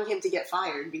even wanting him to get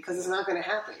fired because it's not going to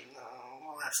happen. No,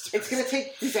 well, that's It's going to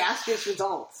take disastrous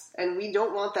results, and we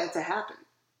don't want that to happen.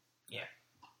 Yeah.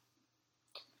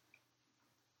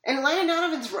 And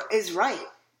Landon is right.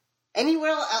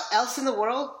 Anywhere else in the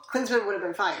world, Klinsmann would have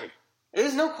been fired.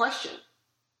 There's no question.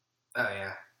 Oh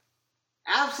yeah.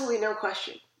 Absolutely no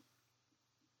question.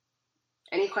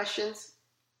 Any questions?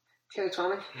 Terry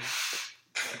Twoman?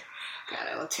 God,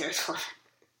 I love Terry Twoman.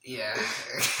 Yeah.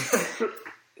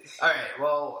 All right.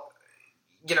 Well,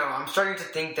 I'm starting to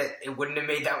think that it wouldn't have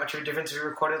made that much of a difference if we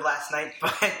recorded last night,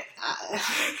 but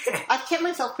I've kept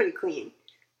myself pretty clean.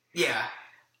 Yeah.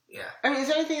 I mean, is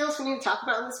there anything else we need to talk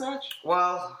about in this match?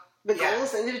 Well, The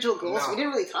goals, the individual goals, No. we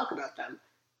didn't really talk about them.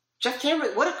 Jeff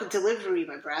Cameron, what a delivery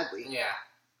by Bradley. Yeah.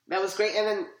 That was great. And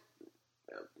then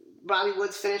Robbie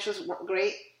Wood's finish was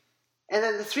great. And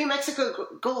then the 3 Mexico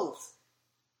goals.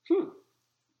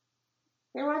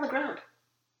 They were on the ground.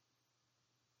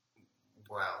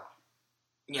 Well,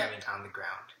 yeah, I mean, on the ground.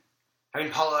 I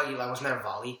mean, Paulo Aguilar, wasn't that a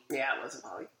volley? Yeah, it was a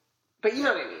volley. But you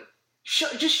know what I mean.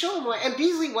 Just show him why. And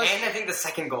Beasley was... And I think the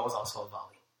second goal was also a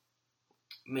volley.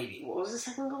 Maybe. What was the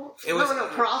second goal? It was- No,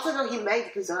 Peralta, he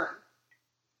megged Guzan.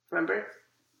 Remember?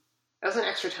 That was an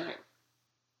extra time.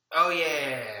 Oh, yeah.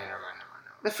 Never mind.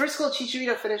 The first goal,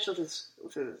 Chicharito finished with his...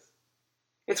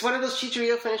 It's one of those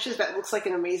Chicharito finishes that looks like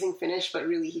an amazing finish, but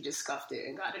really he just scuffed it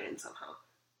and got it in somehow.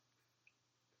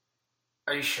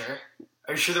 Are you sure?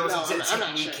 Are you sure there wasn't No, a I'm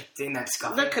not technique in that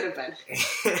scuffing? There could have been.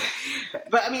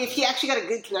 But, I mean, if he actually got a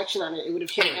good connection on it, it would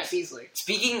have hit him at Beasley.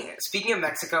 Speaking of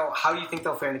Mexico, how do you think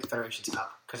they'll fare in the Confederations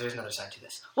Cup? Because there's another side to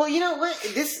this. Well, you know what?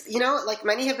 This, like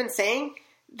many have been saying,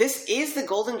 this is the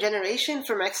golden generation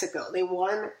for Mexico. They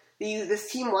won...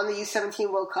 This team won the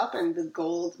U-17 World Cup and the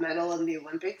gold medal in the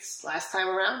Olympics last time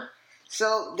around.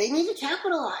 So they need to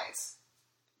capitalize.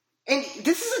 And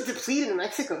this is a depleted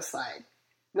Mexico side.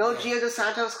 No Gio Dos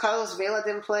Santos, Carlos Vela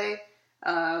didn't play.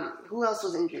 Who else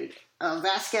was injured?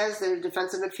 Vasquez, their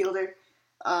defensive midfielder.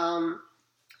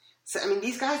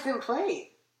 These guys didn't play.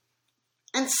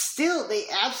 And still, they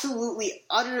absolutely,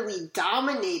 utterly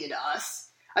dominated us.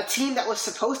 A team that was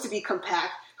supposed to be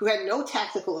compact, who had no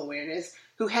tactical awareness,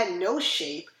 who had no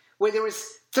shape, where there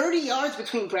was 30 yards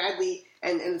between Bradley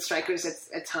and the strikers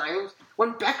at times,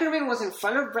 when Beckerman was in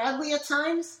front of Bradley at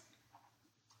times,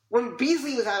 when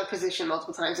Beasley was out of position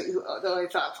multiple times, though I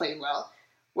thought played well,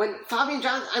 when Fabian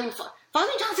Johnson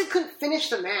couldn't finish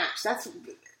the match. That's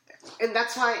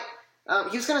why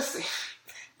he was going to...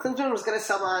 Klinsmann was going to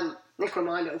sub on Nick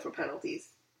Rimando for penalties.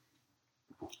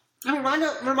 I mean,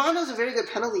 Rimondo's a very good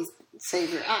penalty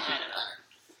saver. I don't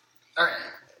know. All right.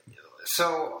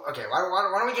 So, okay, why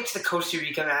don't we get to the Costa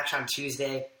Rica match on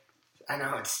Tuesday? I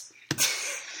know it's...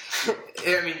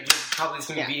 I mean, you're probably just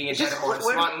going to be beating a dead horse.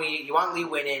 You want Lee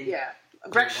winning. Yeah.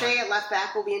 Brett Shea at left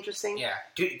back will be interesting. Yeah.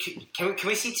 Dude, can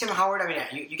we see Tim Howard? I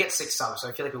mean, you get 6 subs, so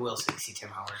I feel like we will see Tim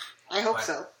Howard. I hope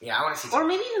so. Yeah, I want to see Tim Or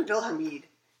maybe even Bill Hamid.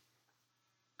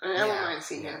 I don't mind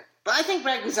seeing him. But I think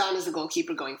Brad Guzan is the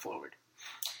goalkeeper going forward.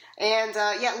 And,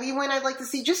 Lee Nguyen, I'd like to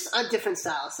see just a different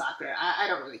style of soccer. I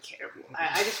don't really care.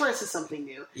 I just want to see something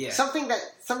new. Yeah. Something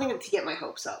to get my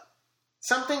hopes up.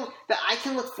 Something that I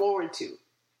can look forward to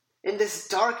in this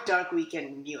dark, dark weekend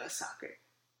in U.S. soccer.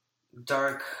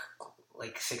 Dark,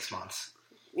 6 months.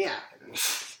 Yeah.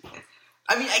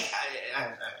 I mean,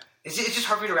 it's just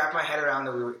hard for me to wrap my head around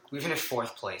that we finished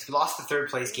 4th place. We lost the 3rd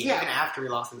place game, even after we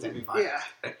lost the semifinals.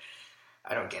 Yeah.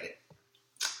 I don't get it.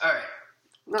 All right.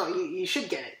 No, you should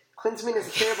get it. Klinsmann is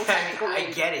a terrible tactical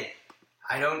I get it.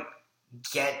 I don't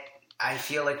get... I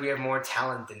feel like we have more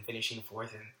talent than finishing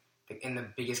 4th in the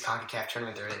biggest CONCACAF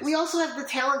tournament there is. We also have the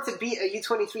talent to beat a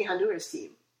U23 Honduras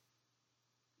team.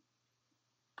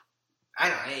 I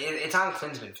know. It's on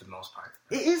Klinsmann for the most part.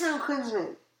 It is on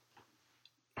Klinsmann.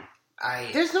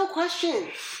 There's no question.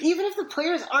 Even if the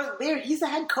players aren't there, he's the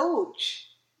head coach.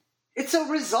 It's a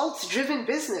results-driven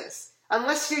business,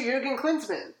 unless you're Jurgen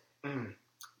Klinsmann.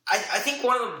 I think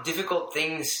one of the difficult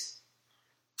things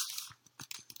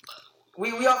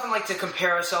we often like to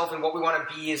compare ourselves and what we want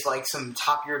to be is like some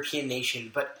top European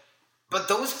nation, but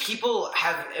those people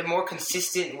have a more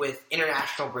consistent with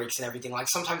international breaks and everything. Like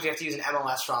sometimes we have to use an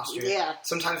MLS roster. Yeah.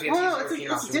 Sometimes we have to use a European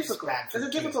it's roster. difficult. It's a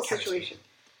difficult situation.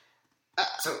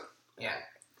 Yeah.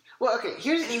 Well, okay.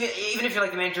 Here's And even if you're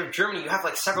like the manager of Germany, you have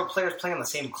like several players playing on the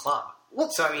same club. well,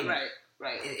 So I mean,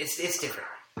 right. it's different.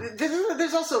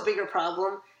 There's also a bigger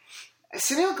problem.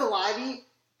 Sunil Gulati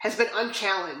has been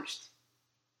unchallenged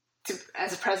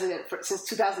as a president since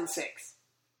 2006.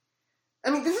 I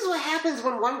mean, this is what happens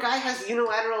when one guy has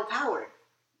unilateral power.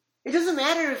 It doesn't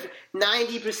matter if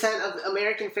 90% of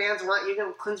American fans want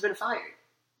Jurgen Klinsmann fired.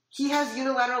 He has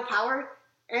unilateral power,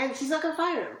 and he's not going to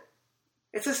fire him.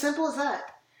 It's as simple as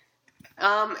that.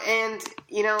 And,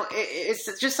 you know,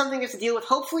 it's just something you have to deal with.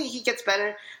 Hopefully he gets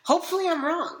better. Hopefully I'm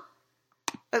wrong.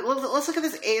 But let's look at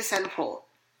this ASN poll.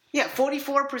 Yeah,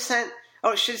 44%.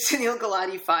 Oh, should Sunil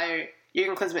Gulati fire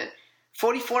Jurgen Klinsmann?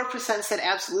 44% said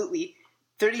absolutely.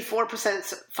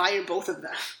 34% fire both of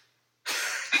them.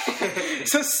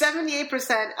 So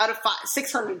 78% out of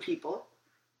 600 people.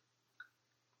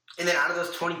 And then out of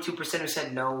those 22% who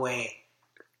said no way,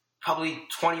 probably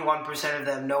 21% of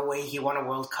them, no way he won a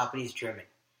World Cup and he's German.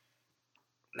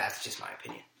 That's just my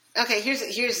opinion. Okay, here's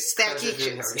Stat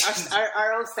Geek.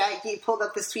 Our own Stat Geek pulled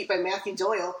up this tweet by Matthew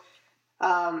Doyle.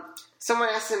 Someone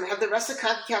asked him, have the rest of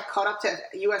CONCACAF caught up to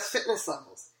U.S. fitness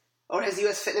levels? Or has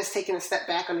U.S. fitness taken a step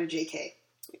back under JK?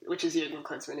 Which is Jurgen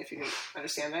Klinsmann, if you can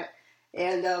understand that.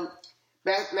 And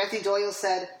Matthew Doyle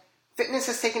said, fitness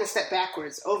has taken a step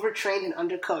backwards, overtrained and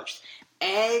undercoached.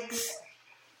 Eggs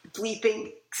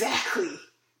bleeping exactly.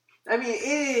 I mean, it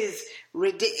is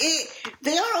ridiculous.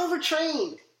 They are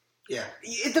overtrained. Yeah.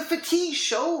 The fatigue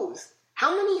shows.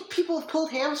 How many people have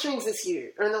pulled hamstrings this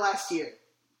year, or in the last year?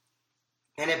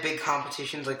 And at big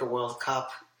competitions like the World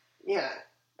Cup. Yeah.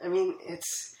 I mean,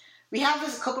 we have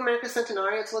this Copa America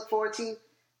Centenario to look forward to.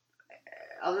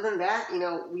 Other than that, you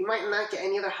know, we might not get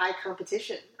any other high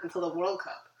competition until the World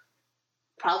Cup.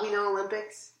 Probably no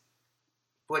Olympics.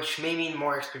 Which may mean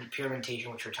more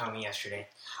experimentation, which you were telling me yesterday.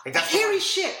 Like that's Harry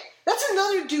shit. That's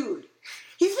another dude.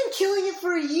 He's been killing it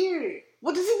for a year.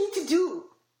 What does he need to do?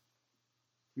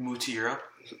 Move to Europe?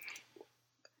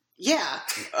 Yeah,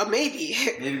 maybe.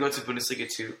 Maybe go to Bundesliga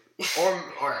too.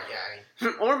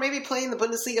 Or maybe play in the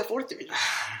Bundesliga 4th division.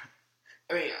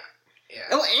 I mean, yeah.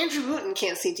 Oh, Andrew Wooten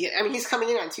can't seem to get... I mean, he's coming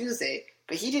in on Tuesday,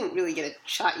 but he didn't really get a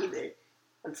shot either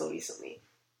until recently.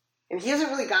 And he hasn't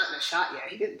really gotten a shot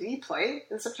yet. Did he play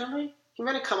in September? He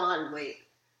might have come on late.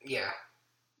 Yeah.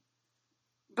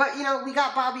 But, you know, we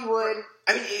got Bobby Wood.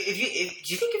 I mean,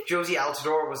 do you think if Josie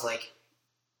Altidore was like...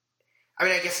 I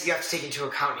mean, I guess you have to take into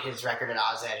account his record at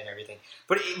AZ and everything.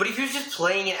 But if he was just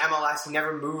playing in MLS and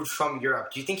never moved from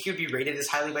Europe, do you think he would be rated as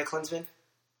highly by Klinsmann?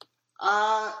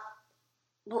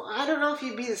 Well, I don't know if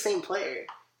he'd be the same player.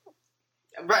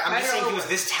 Right, I'm just saying he was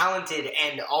this talented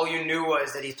and all you knew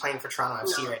was that he's playing for Toronto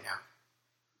FC right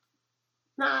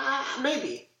now. Nah,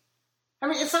 maybe. I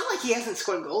mean, it's not like he hasn't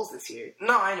scored goals this year.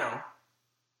 No, I know.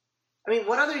 I mean,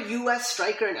 what other U.S.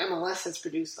 striker in MLS has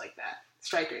produced like that?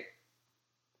 Striker.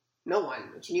 No one.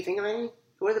 Can you think of any?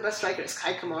 Who are the best strikers?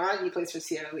 Kai Kamara, he plays for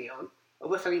Sierra Leone.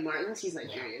 Obafemi Martins, he's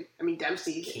Nigerian. Yeah. I mean,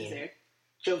 Dempsey is there.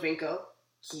 Joe Vinco.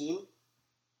 Keane.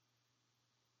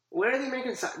 Where are the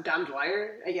Americans? Dom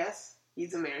Dwyer, I guess.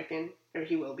 He's American, or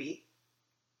he will be.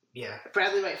 Yeah.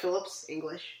 Bradley Wright Phillips,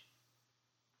 English.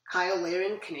 Kyle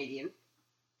Laren, Canadian.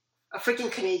 A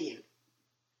freaking Canadian.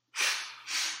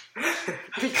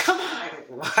 I mean, come on.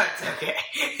 What? Okay.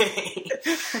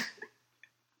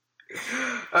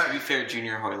 To be fair,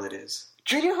 Junior Hoylett is.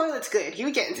 Junior Hoylett's good. He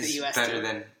would get into the U.S. better team.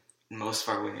 than most of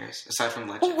our winners, aside from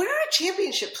Legend. Well, where are our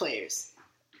championship players?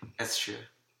 That's true.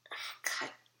 God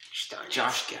darn it.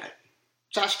 Josh Gad.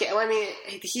 Josh Gad. Well, I mean,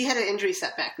 he had an injury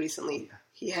setback recently. Yeah,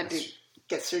 he had to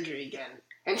get surgery again.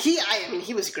 And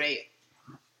he was great.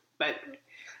 But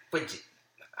Wait,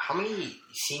 how many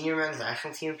senior men's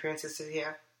national team appearances did he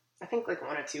have? I think like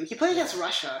 1 or 2. He played against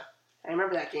Russia. I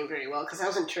remember that game very well because I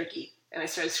was in Turkey. And I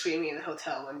started screaming in the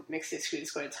hotel when Mixed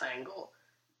scored a tying goal.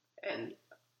 And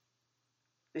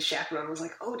the chaperone was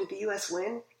like, "Oh, did the U.S.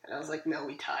 win?" And I was like, "No,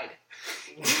 we tied."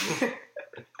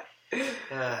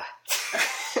 Why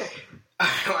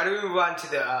don't we move on to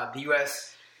the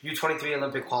U.S. U23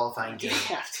 Olympic qualifying game?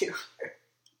 You have to.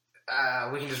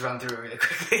 We can just run through it really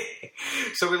quickly.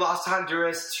 So we lost to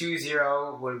Honduras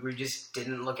 2-0. We just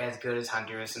didn't look as good as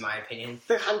Honduras, in my opinion.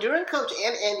 The Honduran coach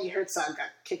and Andy Herzog got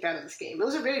kicked out of this game. It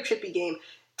was a very trippy game.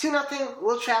 2-0.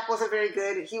 Will Trapp wasn't very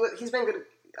good. He's been good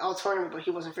all tournament, but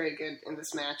he wasn't very good in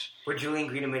this match. Would Julian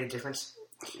Green have made a difference?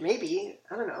 Maybe.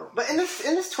 I don't know. But in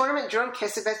this tournament, Jerome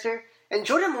Kiesewetter And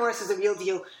Jordan Morris is the real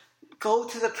deal. Go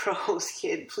to the pros,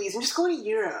 kid, please, and just go to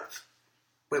Europe.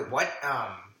 Wait, what?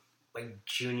 Like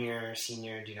junior,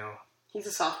 senior? Do you know? He's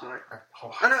a sophomore.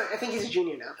 Oh, Oh no, I think he's a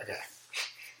junior now. okay.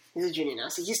 He's a junior now,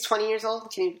 so he's 20 years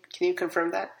old. Can you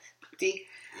confirm that, D?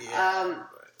 Yeah.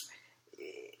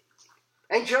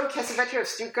 And Jerome Kesselvetter of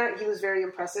Stuttgart, he was very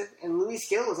impressive, and Luis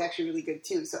Gil was actually really good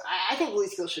too. So I think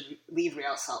Luis Gil should leave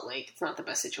Real Salt Lake. It's not the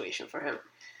best situation for him.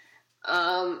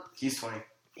 He's 20.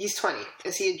 He's 20.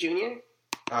 Is he a junior?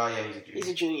 Oh, yeah, he's a junior. He's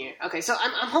a junior. Okay, so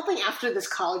I'm hoping after this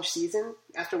college season,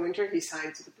 after winter, he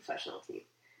signs with the professional team.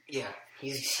 Yeah,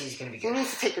 he's going to be He good.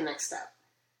 needs to take the next step.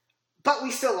 But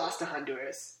we still lost to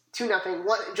Honduras.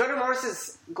 2-0. Jordan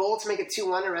Morris's goal to make it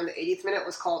 2-1 around the 80th minute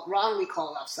was wrongly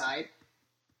called offside.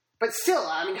 But still,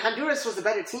 I mean, Honduras was the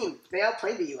better team. They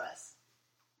outplayed the U.S.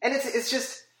 And it's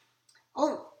just,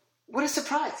 oh, what a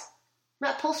surprise.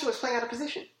 Matt Polster was playing out of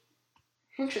position.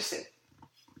 Interesting.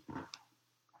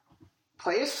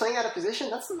 Players playing out of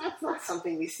position, that's not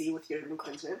something we see with Jurgen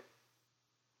Klinsmann.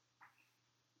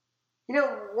 You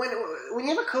know, when you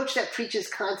have a coach that preaches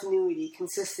continuity,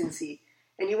 consistency,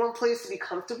 and you want players to be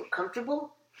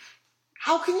comfortable,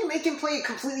 how can you make him play a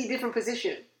completely different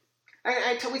position?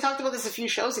 We talked about this a few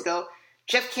shows ago.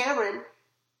 Jeff Cameron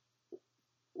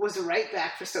was a right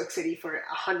back for Stoke City for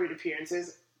 100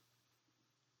 appearances,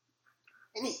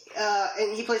 and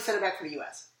he plays center back for the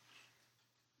U.S.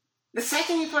 The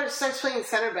second he starts playing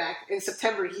center back in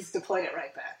September, he's deployed at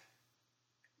right back.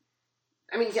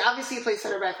 I mean, he obviously played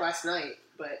center back last night,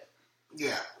 but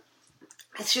Yeah.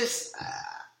 it's just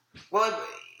Well,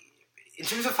 in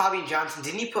terms of Fabian Johnson,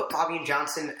 didn't he put Fabian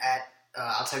Johnson at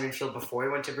outside midfield before he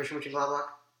went to Borussia Mönchengladbach?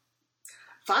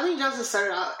 Fabian Johnson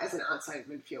started out as an outside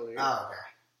midfielder, Oh, okay.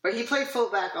 but he played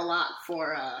fullback a lot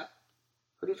for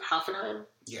Hoffenheim.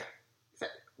 Yeah.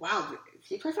 Wow, did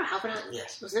he play for Hoffenheim?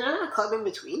 Yes. Was there not a club in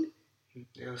between?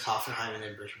 It was Hoffenheim and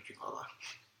then Borussia Mönchengladbach.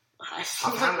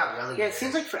 Seems Hoffenheim got relegated. Yeah, it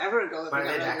seems like forever ago. that But are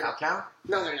got they back relegated. up now?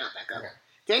 No, they're not back up. Okay.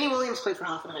 Danny Williams played for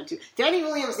Hoffenheim too. Danny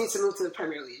Williams needs to move to the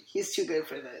Premier League. He's too good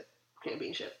for the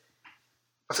championship.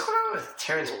 What's going on with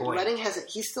Terrence Boyd? Reading hasn't.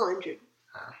 He's still injured.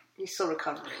 Huh. He's still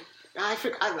recovering. I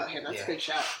forgot about him. That's Yeah. a good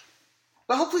shout.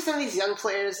 But hopefully some of these young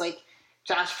players like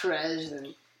Josh Perez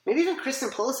and maybe even Kristen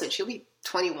Pulisic, he'll be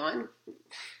 21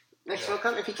 next World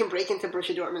Cup if he can break into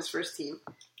Borussia Dortmund's first team.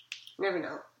 You never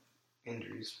know.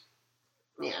 Injuries.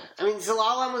 Yeah. I mean,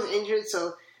 Zalala was injured,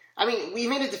 so I mean, we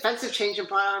made a defensive change and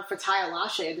brought on Fatai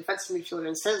Alashe, a defensive midfielder,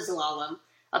 instead of Zalala.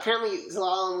 Apparently,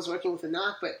 Zalala was working with the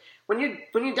knock, but when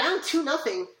you're down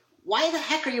 2-0, why the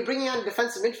heck are you bringing on a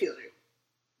defensive midfielder?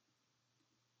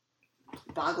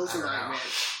 Boggles the I don't mind,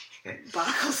 know. man.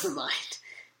 Boggles the mind.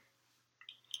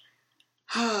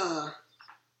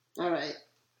 All right.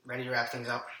 Ready to wrap things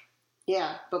up?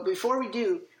 Yeah, but before we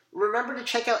do, remember to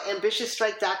check out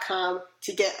ambitiousstrike.com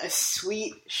to get a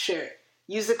sweet shirt.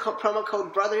 Use the promo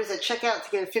code BROTHERS at checkout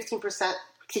to get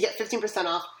 15%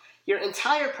 off your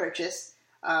entire purchase.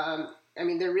 I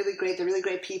mean, they're really great. They're really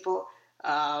great people.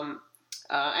 And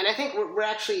I think we're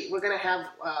going to have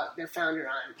their founder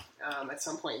on at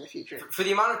some point in the future. For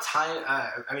the amount of time,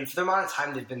 for the amount of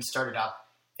time they've been started up,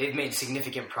 they've made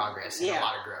significant progress and a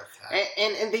lot of growth.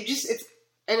 And they just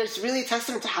it's really a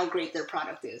testament to how great their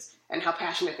product is and how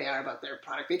passionate they are about their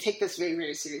product. They take this very,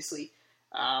 very seriously.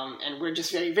 And we're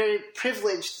just very, very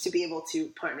privileged to be able to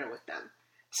partner with them.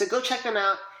 So go check them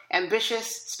out. Ambitious,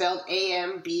 spelled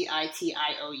AMBITIOUS,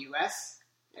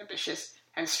 Ambitious,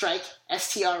 and Strike,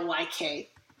 STRYK.com.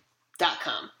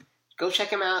 Go check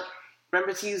them out.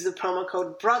 Remember to use the promo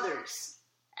code BROTHERS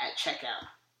at checkout.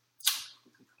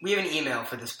 We have an email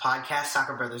for this podcast,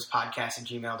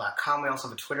 soccerbrothers@gmail.com. We also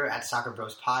have a Twitter at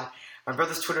soccerbrospod. My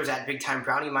brother's Twitter is at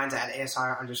BigTimeBrownie. Mine's at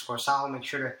ASR_Sal. Make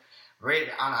sure to rate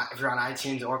if you're on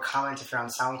iTunes or comment if you're on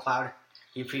SoundCloud.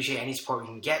 We appreciate any support we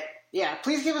can get. Yeah,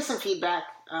 please give us some feedback.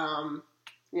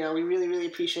 We really, really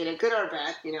appreciate it. Good or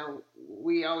bad,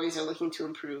 we always are looking to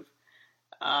improve.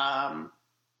 When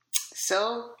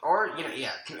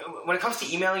When it comes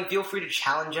to emailing, feel free to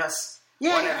challenge us.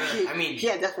 Yeah, Whatever.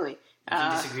 definitely. You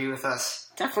can disagree with us.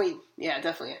 Definitely.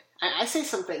 I say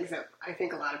some things that I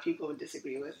think a lot of people would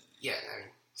disagree with. Yeah,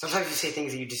 sometimes you say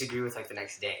things that you disagree with like the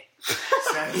next day.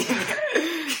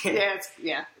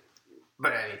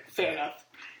 But fair enough.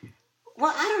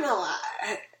 Well, I don't know.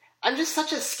 I'm just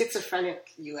such a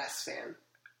schizophrenic U.S. fan,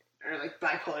 or like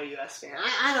bipolar U.S. fan.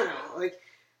 I don't know. Like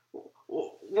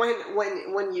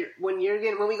when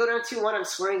Jurgen, when we go down 2-1, I'm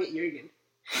swearing at Jurgen.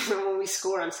 When we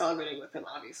score, I'm celebrating with him,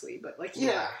 obviously. But like you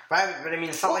know, but I mean,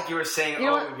 it's not like you were saying, you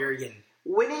know what? Jurgen.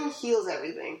 Winning heals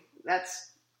everything. That's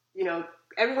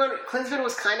Klinsmann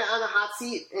was kind of on the hot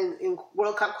seat in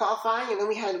World Cup qualifying, and then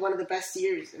we had one of the best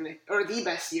years, the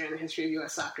best year in the history of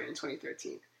U.S. soccer in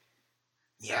 2013.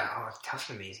 Yeah, Tufts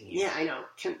an amazing year. Yeah, I know.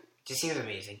 Just seems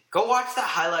amazing. Go watch the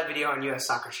highlight video on U.S.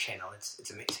 Soccer's channel. It's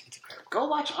amazing. It's incredible. Go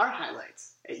watch our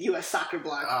highlights at U.S. Soccer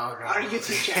Blog, our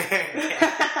YouTube channel.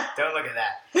 Yeah, don't look at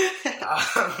that.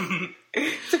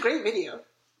 It's a great video.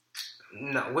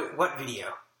 No, what video?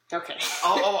 Okay.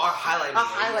 Oh, our highlight video. Our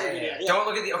highlight video. Yeah. Don't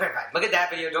look at okay, fine. Look at that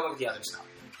video. Don't look at the other stuff.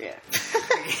 Yeah.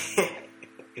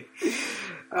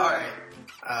 All right.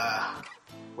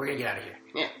 We're gonna get out of here.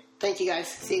 Yeah. Thank you guys.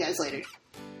 See you guys later.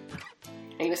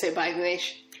 Are you gonna say bye,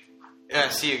 Ganesh? Yeah,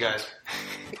 see you guys.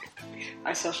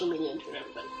 Our social media and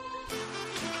everybody.